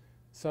comparisons?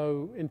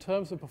 So in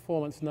terms of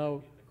performance,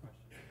 no.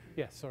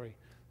 Yes, sorry.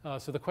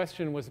 So the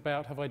question was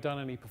about, have I done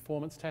any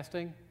performance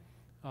testing?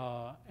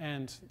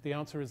 And the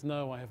answer is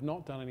no, I have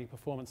not done any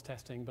performance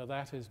testing, but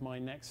that is my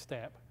next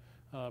step,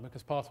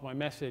 because part of my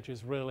message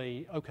is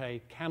really,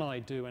 okay, can I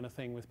do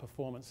anything with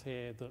performance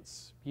here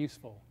that's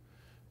useful?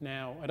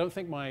 Now, I don't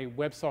think my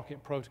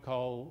WebSocket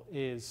protocol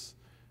is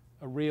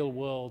a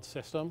real-world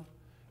system,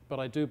 but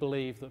I do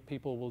believe that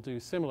people will do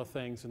similar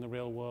things in the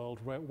real world.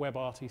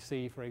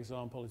 WebRTC, for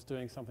example, is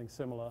doing something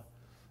similar.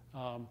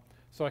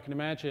 So I can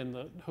imagine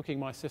that hooking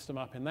my system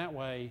up in that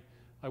way,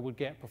 I would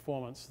get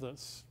performance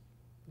that's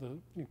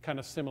kind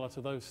of similar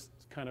to those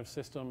kind of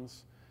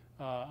systems,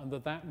 and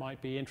that might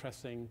be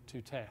interesting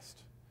to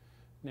test.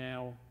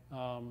 Now,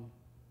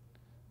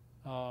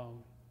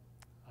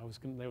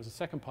 there was a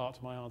second part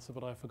to my answer,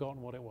 but I've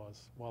forgotten what it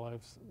was while I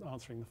was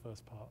answering the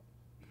first part.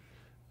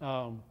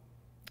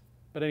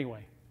 But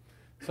anyway,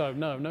 so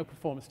no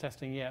performance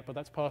testing yet, but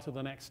that's part of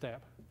the next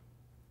step.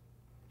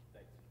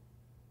 Thanks.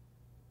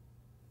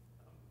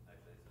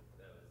 Actually, so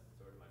that was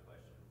sort of my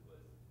question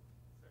was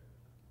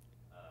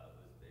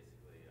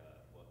basically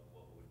what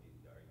would be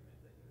the argument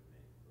that you would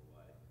make for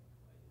why use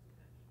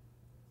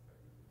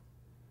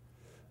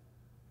attention?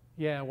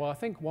 Yeah, well, I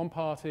think one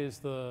part is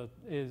going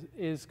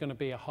to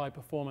be a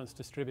high-performance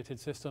distributed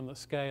system that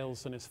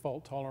scales and is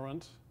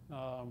fault-tolerant.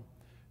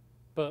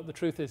 But the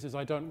truth is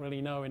I don't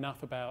really know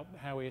enough about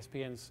how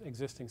ESPN's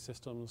existing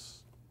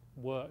systems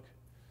work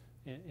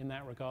in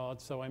that regard,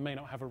 so I may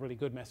not have a really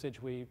good message.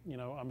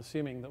 I'm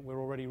assuming that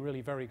we're already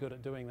really very good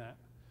at doing that.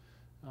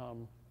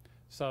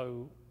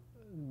 So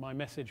my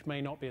message may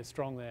not be as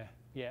strong there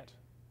yet.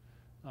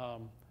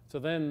 So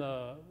then,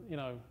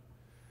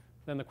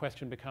 then the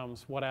question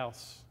becomes, what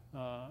else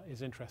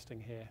is interesting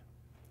here?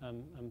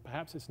 And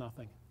perhaps it's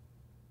nothing.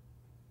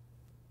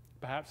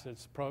 Perhaps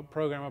it's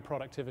programmer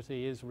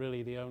productivity is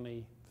really the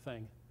only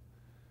thing.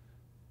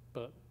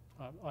 But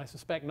I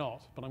suspect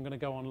not, but I'm going to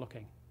go on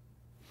looking.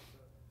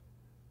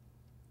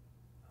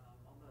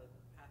 On the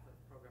path of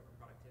programmer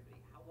productivity,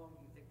 how long do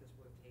you think this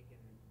would have taken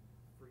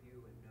for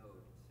you in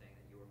Node, saying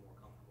that you were more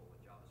comfortable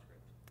with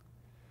JavaScript?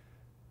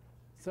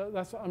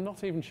 So I'm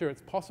not even sure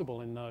it's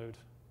possible in Node.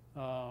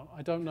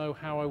 I don't know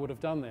how I would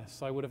have done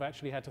this. I would have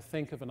actually had to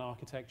think of an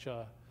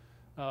architecture.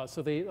 I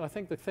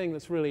think the thing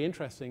that's really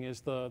interesting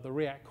is the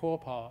React core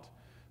part,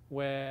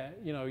 where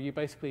you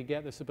basically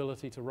get this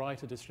ability to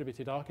write a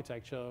distributed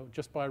architecture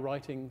just by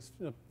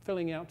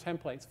filling out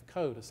templates for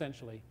code,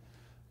 essentially.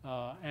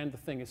 And the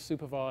thing is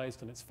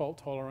supervised and it's fault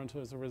tolerant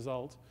as a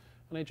result,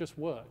 and it just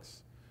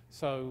works.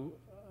 So,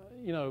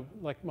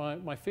 like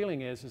my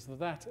feeling is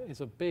that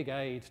is a big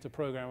aid to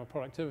programmer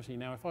productivity.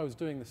 Now, if I was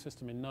doing the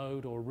system in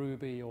Node or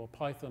Ruby or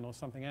Python or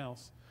something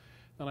else,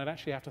 then I'd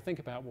actually have to think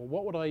about, well,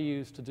 what would I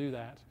use to do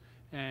that?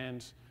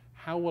 And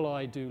how will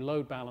I do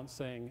load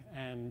balancing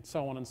and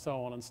so on, and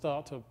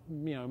start to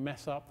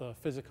mess up the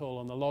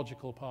physical and the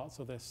logical parts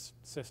of this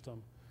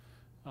system.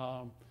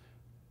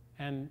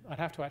 And I'd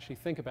have to actually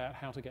think about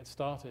how to get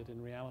started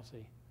in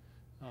reality.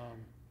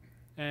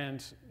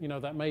 And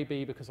that may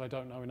be because I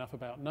don't know enough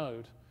about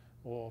Node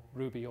or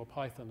Ruby or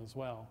Python as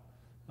well.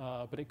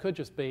 But it could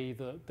just be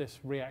that this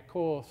React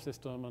core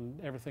system and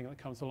everything that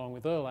comes along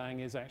with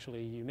Erlang is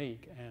actually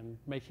unique, and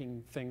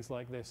making things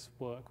like this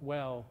work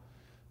well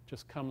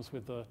just comes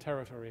with the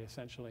territory,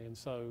 essentially, and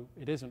so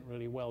it isn't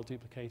really well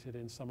duplicated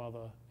in some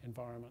other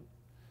environment.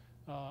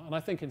 And I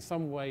think in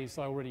some ways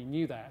I already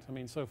knew that. I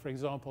mean, so for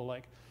example,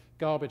 like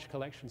garbage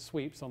collection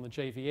sweeps on the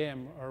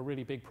JVM are a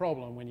really big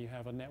problem when you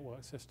have a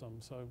network system.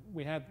 So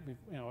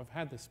I've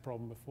had this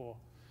problem before.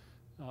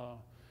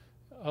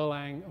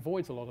 Erlang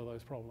avoids a lot of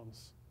those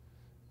problems.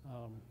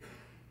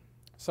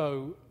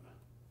 So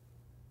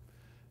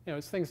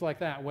it's things like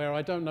that where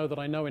I don't know that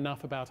I know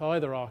enough about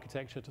either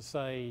architecture to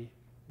say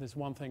there's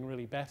one thing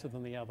really better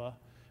than the other,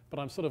 But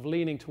I'm sort of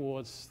leaning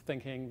towards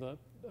thinking that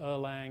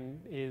Erlang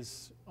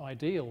is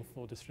ideal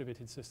for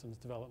distributed systems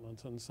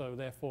development, and so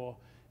therefore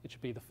it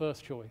should be the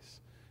first choice.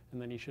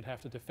 And then you should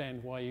have to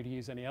defend why you'd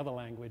use any other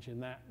language in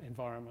that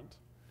environment.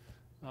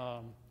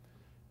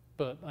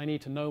 But I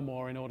need to know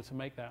more in order to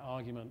make that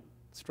argument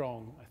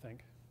strong, I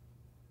think.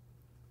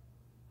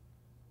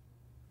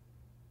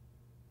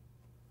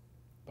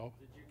 Bob?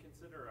 Did you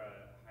consider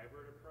a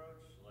hybrid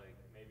approach, like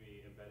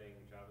maybe embedding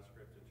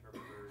JavaScript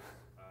interpreters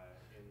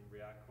in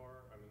React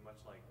Core? I mean, much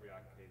like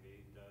React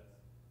KV does?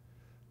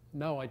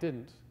 No, I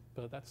didn't,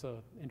 but that's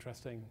an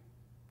interesting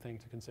thing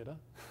to consider.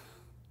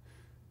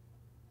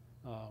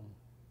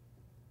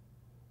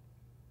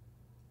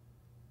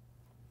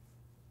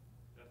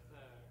 Just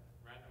a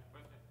random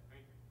question. I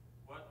mean,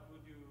 what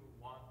would you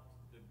want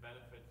the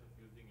benefits of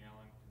using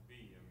Erlang to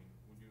be? I mean,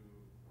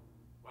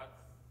 what's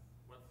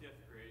the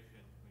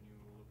aspiration when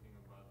you're looking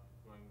about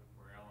going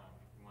for Erlang?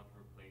 If you want to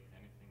replace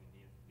anything in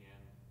ESPN,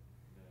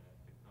 the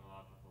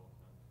technological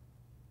sense?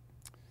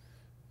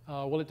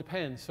 Well, it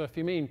depends. So if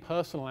you mean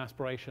personal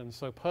aspirations,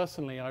 so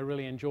personally I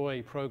really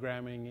enjoy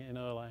programming in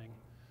Erlang.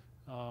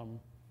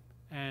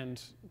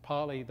 And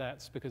partly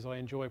that's because I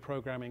enjoy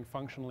programming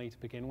functionally to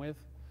begin with.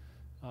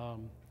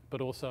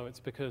 But also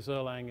it's because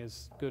Erlang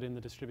is good in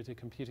the distributed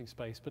computing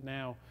space. But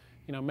now,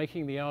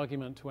 making the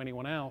argument to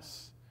anyone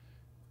else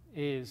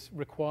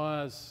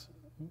requires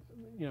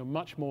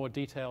much more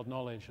detailed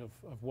knowledge of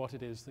what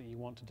it is that you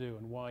want to do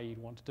and why you'd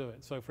want to do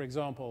it. So for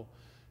example,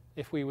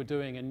 if we were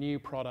doing a new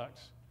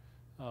product,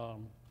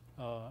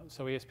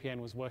 so ESPN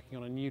was working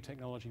on a new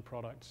technology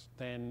product,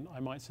 then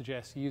I might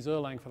suggest use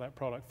Erlang for that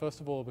product.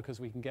 First of all, because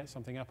we can get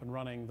something up and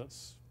running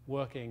that's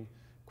working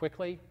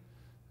quickly,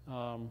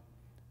 and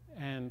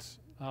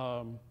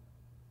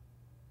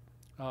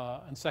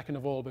second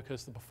of all,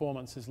 because the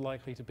performance is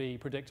likely to be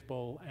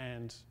predictable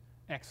and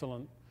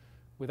excellent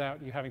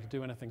without you having to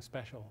do anything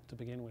special to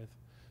begin with.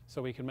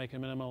 So we can make a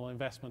minimal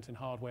investment in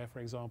hardware, for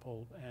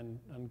example,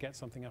 and get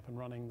something up and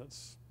running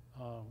that's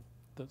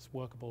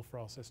workable for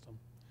our system.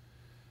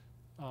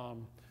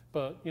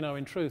 But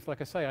in truth,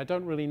 like I say, I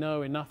don't really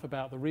know enough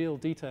about the real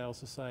details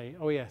to say,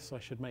 oh yes, I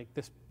should make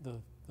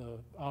the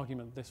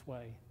argument this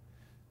way.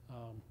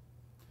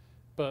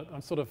 But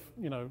I'm sort of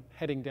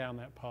heading down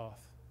that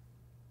path.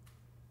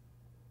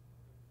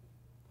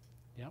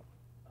 Yep.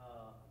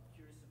 I'm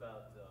curious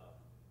about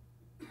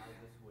how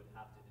this would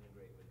have to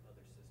integrate with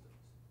other systems.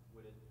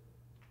 Would it,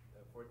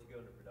 for it to go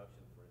into production,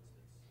 for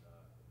instance,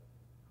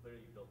 clearly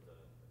you built a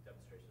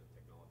demonstration of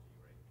technology,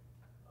 right?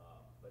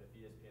 But if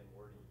ESPN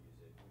were to use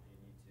it, would you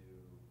need to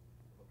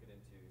hook it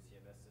into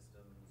CMS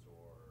systems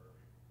or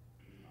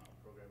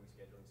programming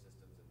scheduling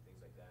systems and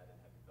things like that? And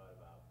have you thought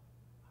about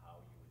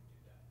how you would do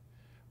that?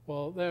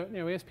 Well,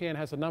 ESPN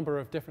has a number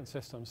of different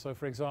systems. So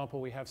for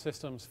example, we have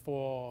systems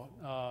for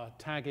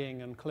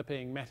tagging and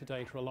clipping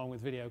metadata along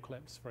with video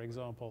clips, for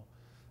example.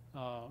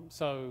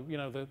 So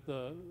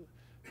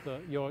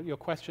your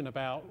question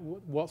about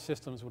what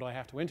systems would I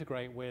have to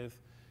integrate with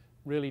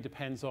really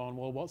depends on,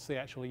 well, what's the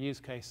actual use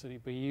case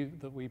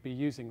that we'd be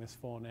using this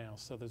for now?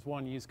 So there's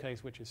one use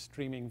case which is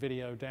streaming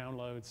video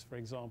downloads, for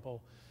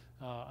example,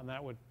 and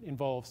that would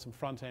involve some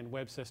front-end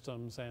web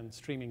systems and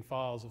streaming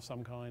files of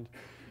some kind.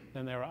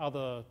 Then there are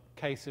other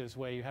cases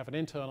where you have an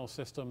internal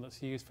system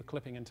that's used for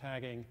clipping and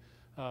tagging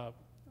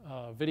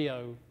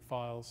video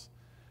files.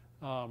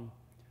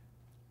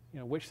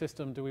 Which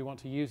system do we want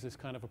to use this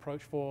kind of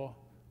approach for?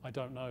 I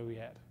don't know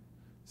yet.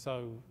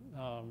 So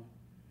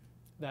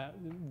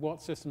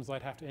what systems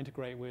I'd have to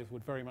integrate with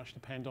would very much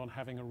depend on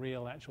having a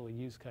real actual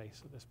use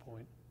case at this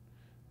point.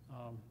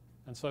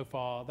 And so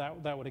far,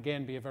 that would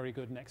again be a very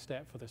good next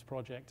step for this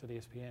project at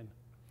ESPN.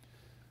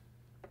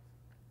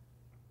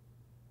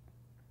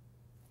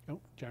 Oh,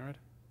 Jared?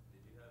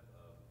 Did you have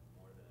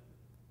more than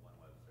one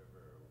web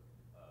server,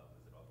 or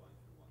was it all going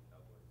through one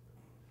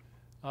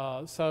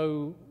Cowboy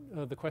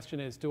server? The question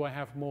is, do I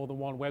have more than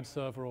one web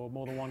server or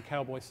more than one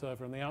Cowboy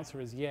server? And the answer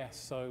is yes.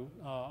 So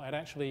I'd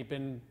actually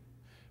been,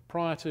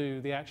 prior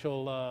to the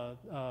actual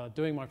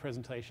doing my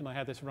presentation, I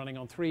had this running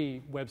on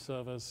 3 web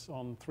servers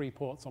on 3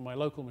 ports on my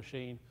local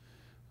machine,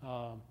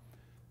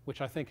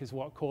 which I think is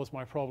what caused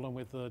my problem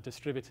with the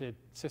distributed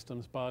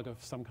systems bug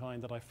of some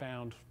kind that I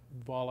found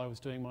while I was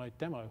doing my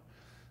demo.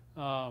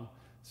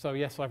 So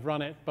yes, I've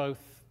run it both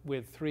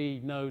with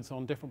 3 nodes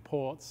on different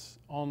ports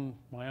on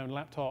my own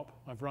laptop.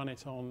 I've run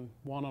it on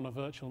one on a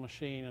virtual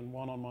machine and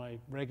one on my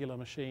regular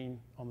machine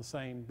on the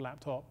same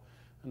laptop,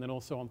 and then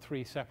also on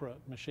 3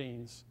 separate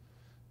machines.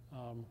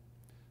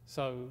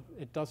 So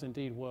it does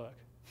indeed work.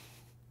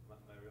 My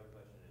real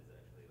question is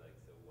actually like,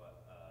 so why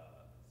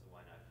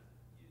not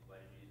use, why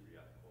did you use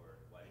React Core?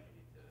 Why did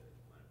you need to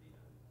implement a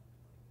VNode?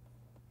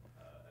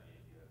 I mean,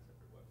 if you have a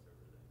separate web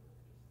server,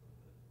 then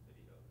just the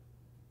video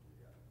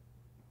React.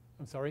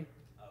 I'm sorry?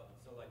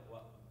 So like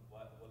what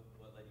led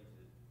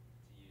you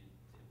to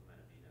implement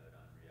a VNode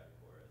on React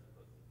Core as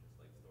opposed to just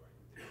like storing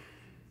video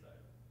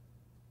inside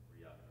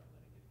React and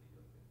letting it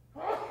be like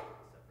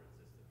a separate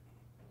system?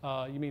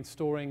 You mean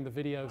storing the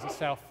videos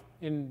itself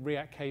in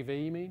React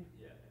KV, you mean?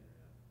 Yeah.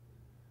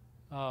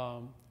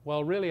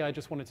 Well, really, I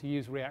just wanted to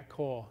use React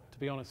Core, to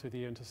be honest with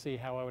you, and to see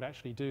how I would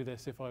actually do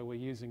this if I were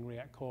using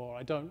React Core.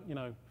 I don't, you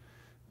know,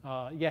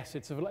 yes,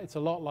 it's a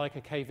lot like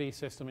a KV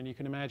system, and you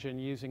can imagine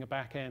using a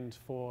backend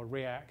for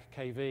React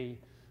KV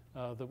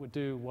that would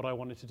do what I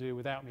wanted to do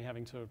without me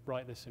having to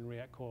write this in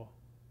React Core.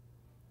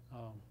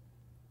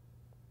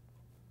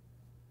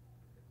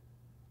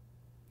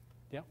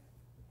 Yeah,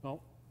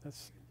 well,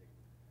 that's...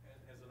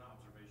 As an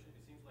observation,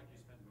 it seems like you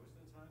spend most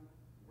of the time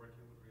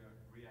working with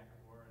React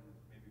Core and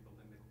maybe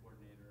building the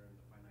coordinator and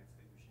the finite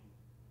state machine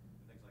and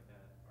things like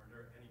that. Are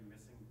there any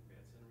missing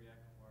bits in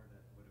React Core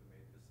that would have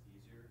made this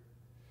easier?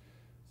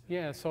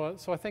 Yeah, so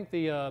I think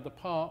the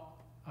part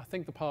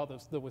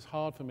that was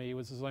hard for me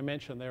was, as I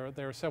mentioned, there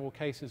are several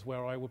cases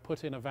where I would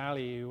put in a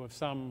value of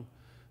some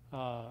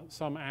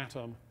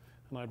atom,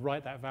 and I'd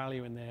write that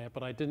value in there,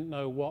 but I didn't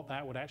know what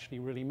that would actually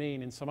really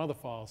mean in some other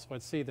files. So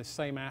I'd see the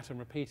same atom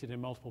repeated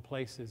in multiple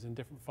places in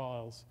different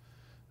files,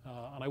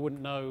 and I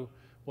wouldn't know,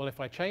 well,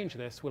 if I change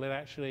this, will it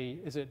actually,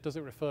 does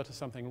it refer to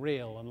something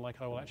real, and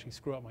like I will actually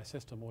screw up my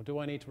system, or do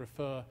I need to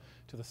refer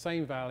to the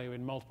same value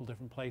in multiple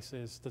different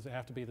places? Does it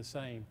have to be the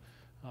same?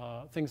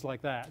 Things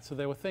like that. So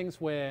there were things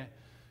where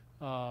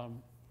the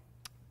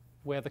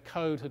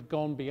code had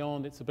gone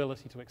beyond its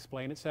ability to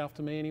explain itself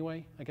to me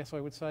anyway, I guess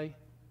I would say.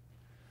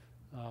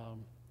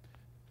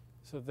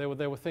 So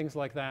there were things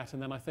like that,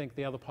 and then I think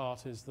the other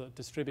part is that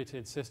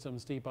distributed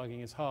systems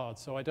debugging is hard,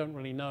 so I don't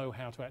really know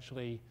how to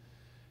actually,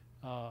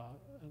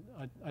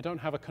 I don't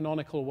have a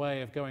canonical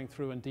way of going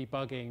through and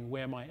debugging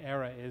where my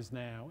error is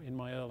now in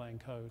my Erlang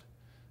code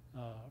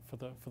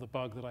for the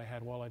bug that I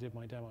had while I did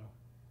my demo.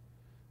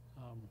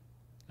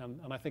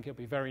 And I think it would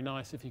be very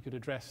nice if you could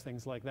address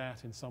things like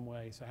that in some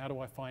way. So how do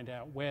I find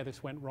out where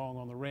this went wrong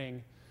on the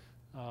ring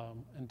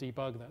and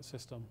debug that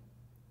system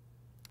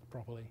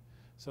properly?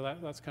 So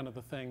that's kind of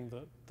the thing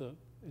that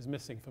is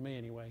missing for me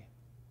anyway.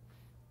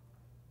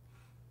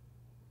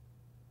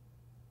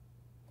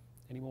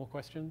 Any more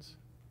questions?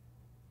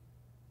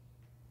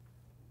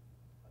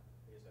 I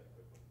just had a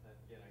quick one.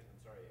 Again,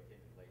 I'm sorry I came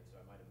in late, so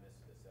I might have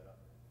missed the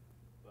setup.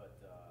 But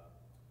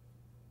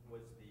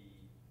was the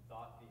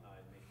thought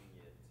behind making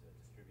it a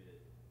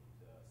distributed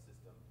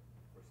system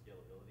for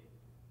scalability,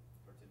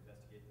 or to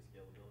investigate the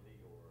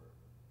scalability, or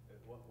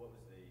what was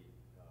the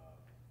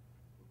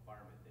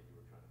requirement that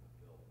you were trying to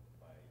fulfill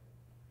by?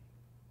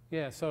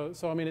 Yeah, so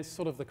I mean, it's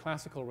sort of the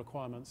classical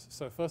requirements.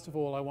 So first of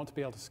all, I want to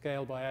be able to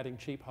scale by adding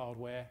cheap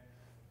hardware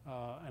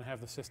and have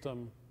the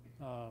system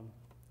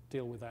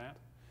deal with that.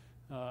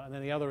 And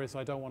then the other is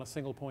I don't want a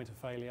single point of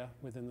failure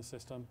within the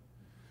system.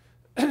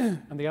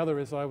 And the other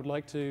is I would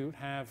like to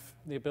have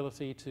the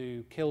ability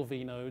to kill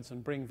vnodes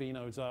and bring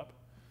vnodes up,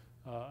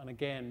 and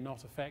again,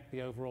 not affect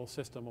the overall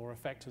system, or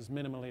affect as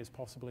minimally as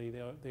possible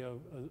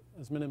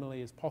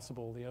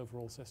the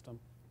overall system.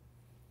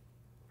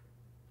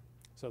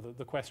 So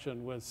the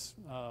question was,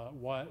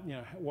 why, you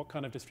know, what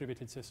kind of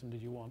distributed system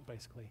did you want,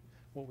 basically?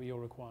 What were your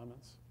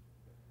requirements?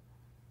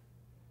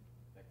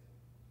 Thanks.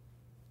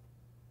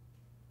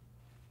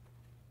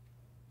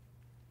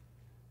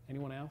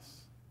 Anyone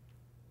else?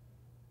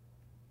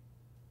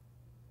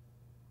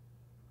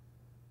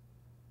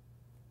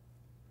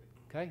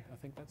 Okay, I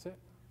think that's it.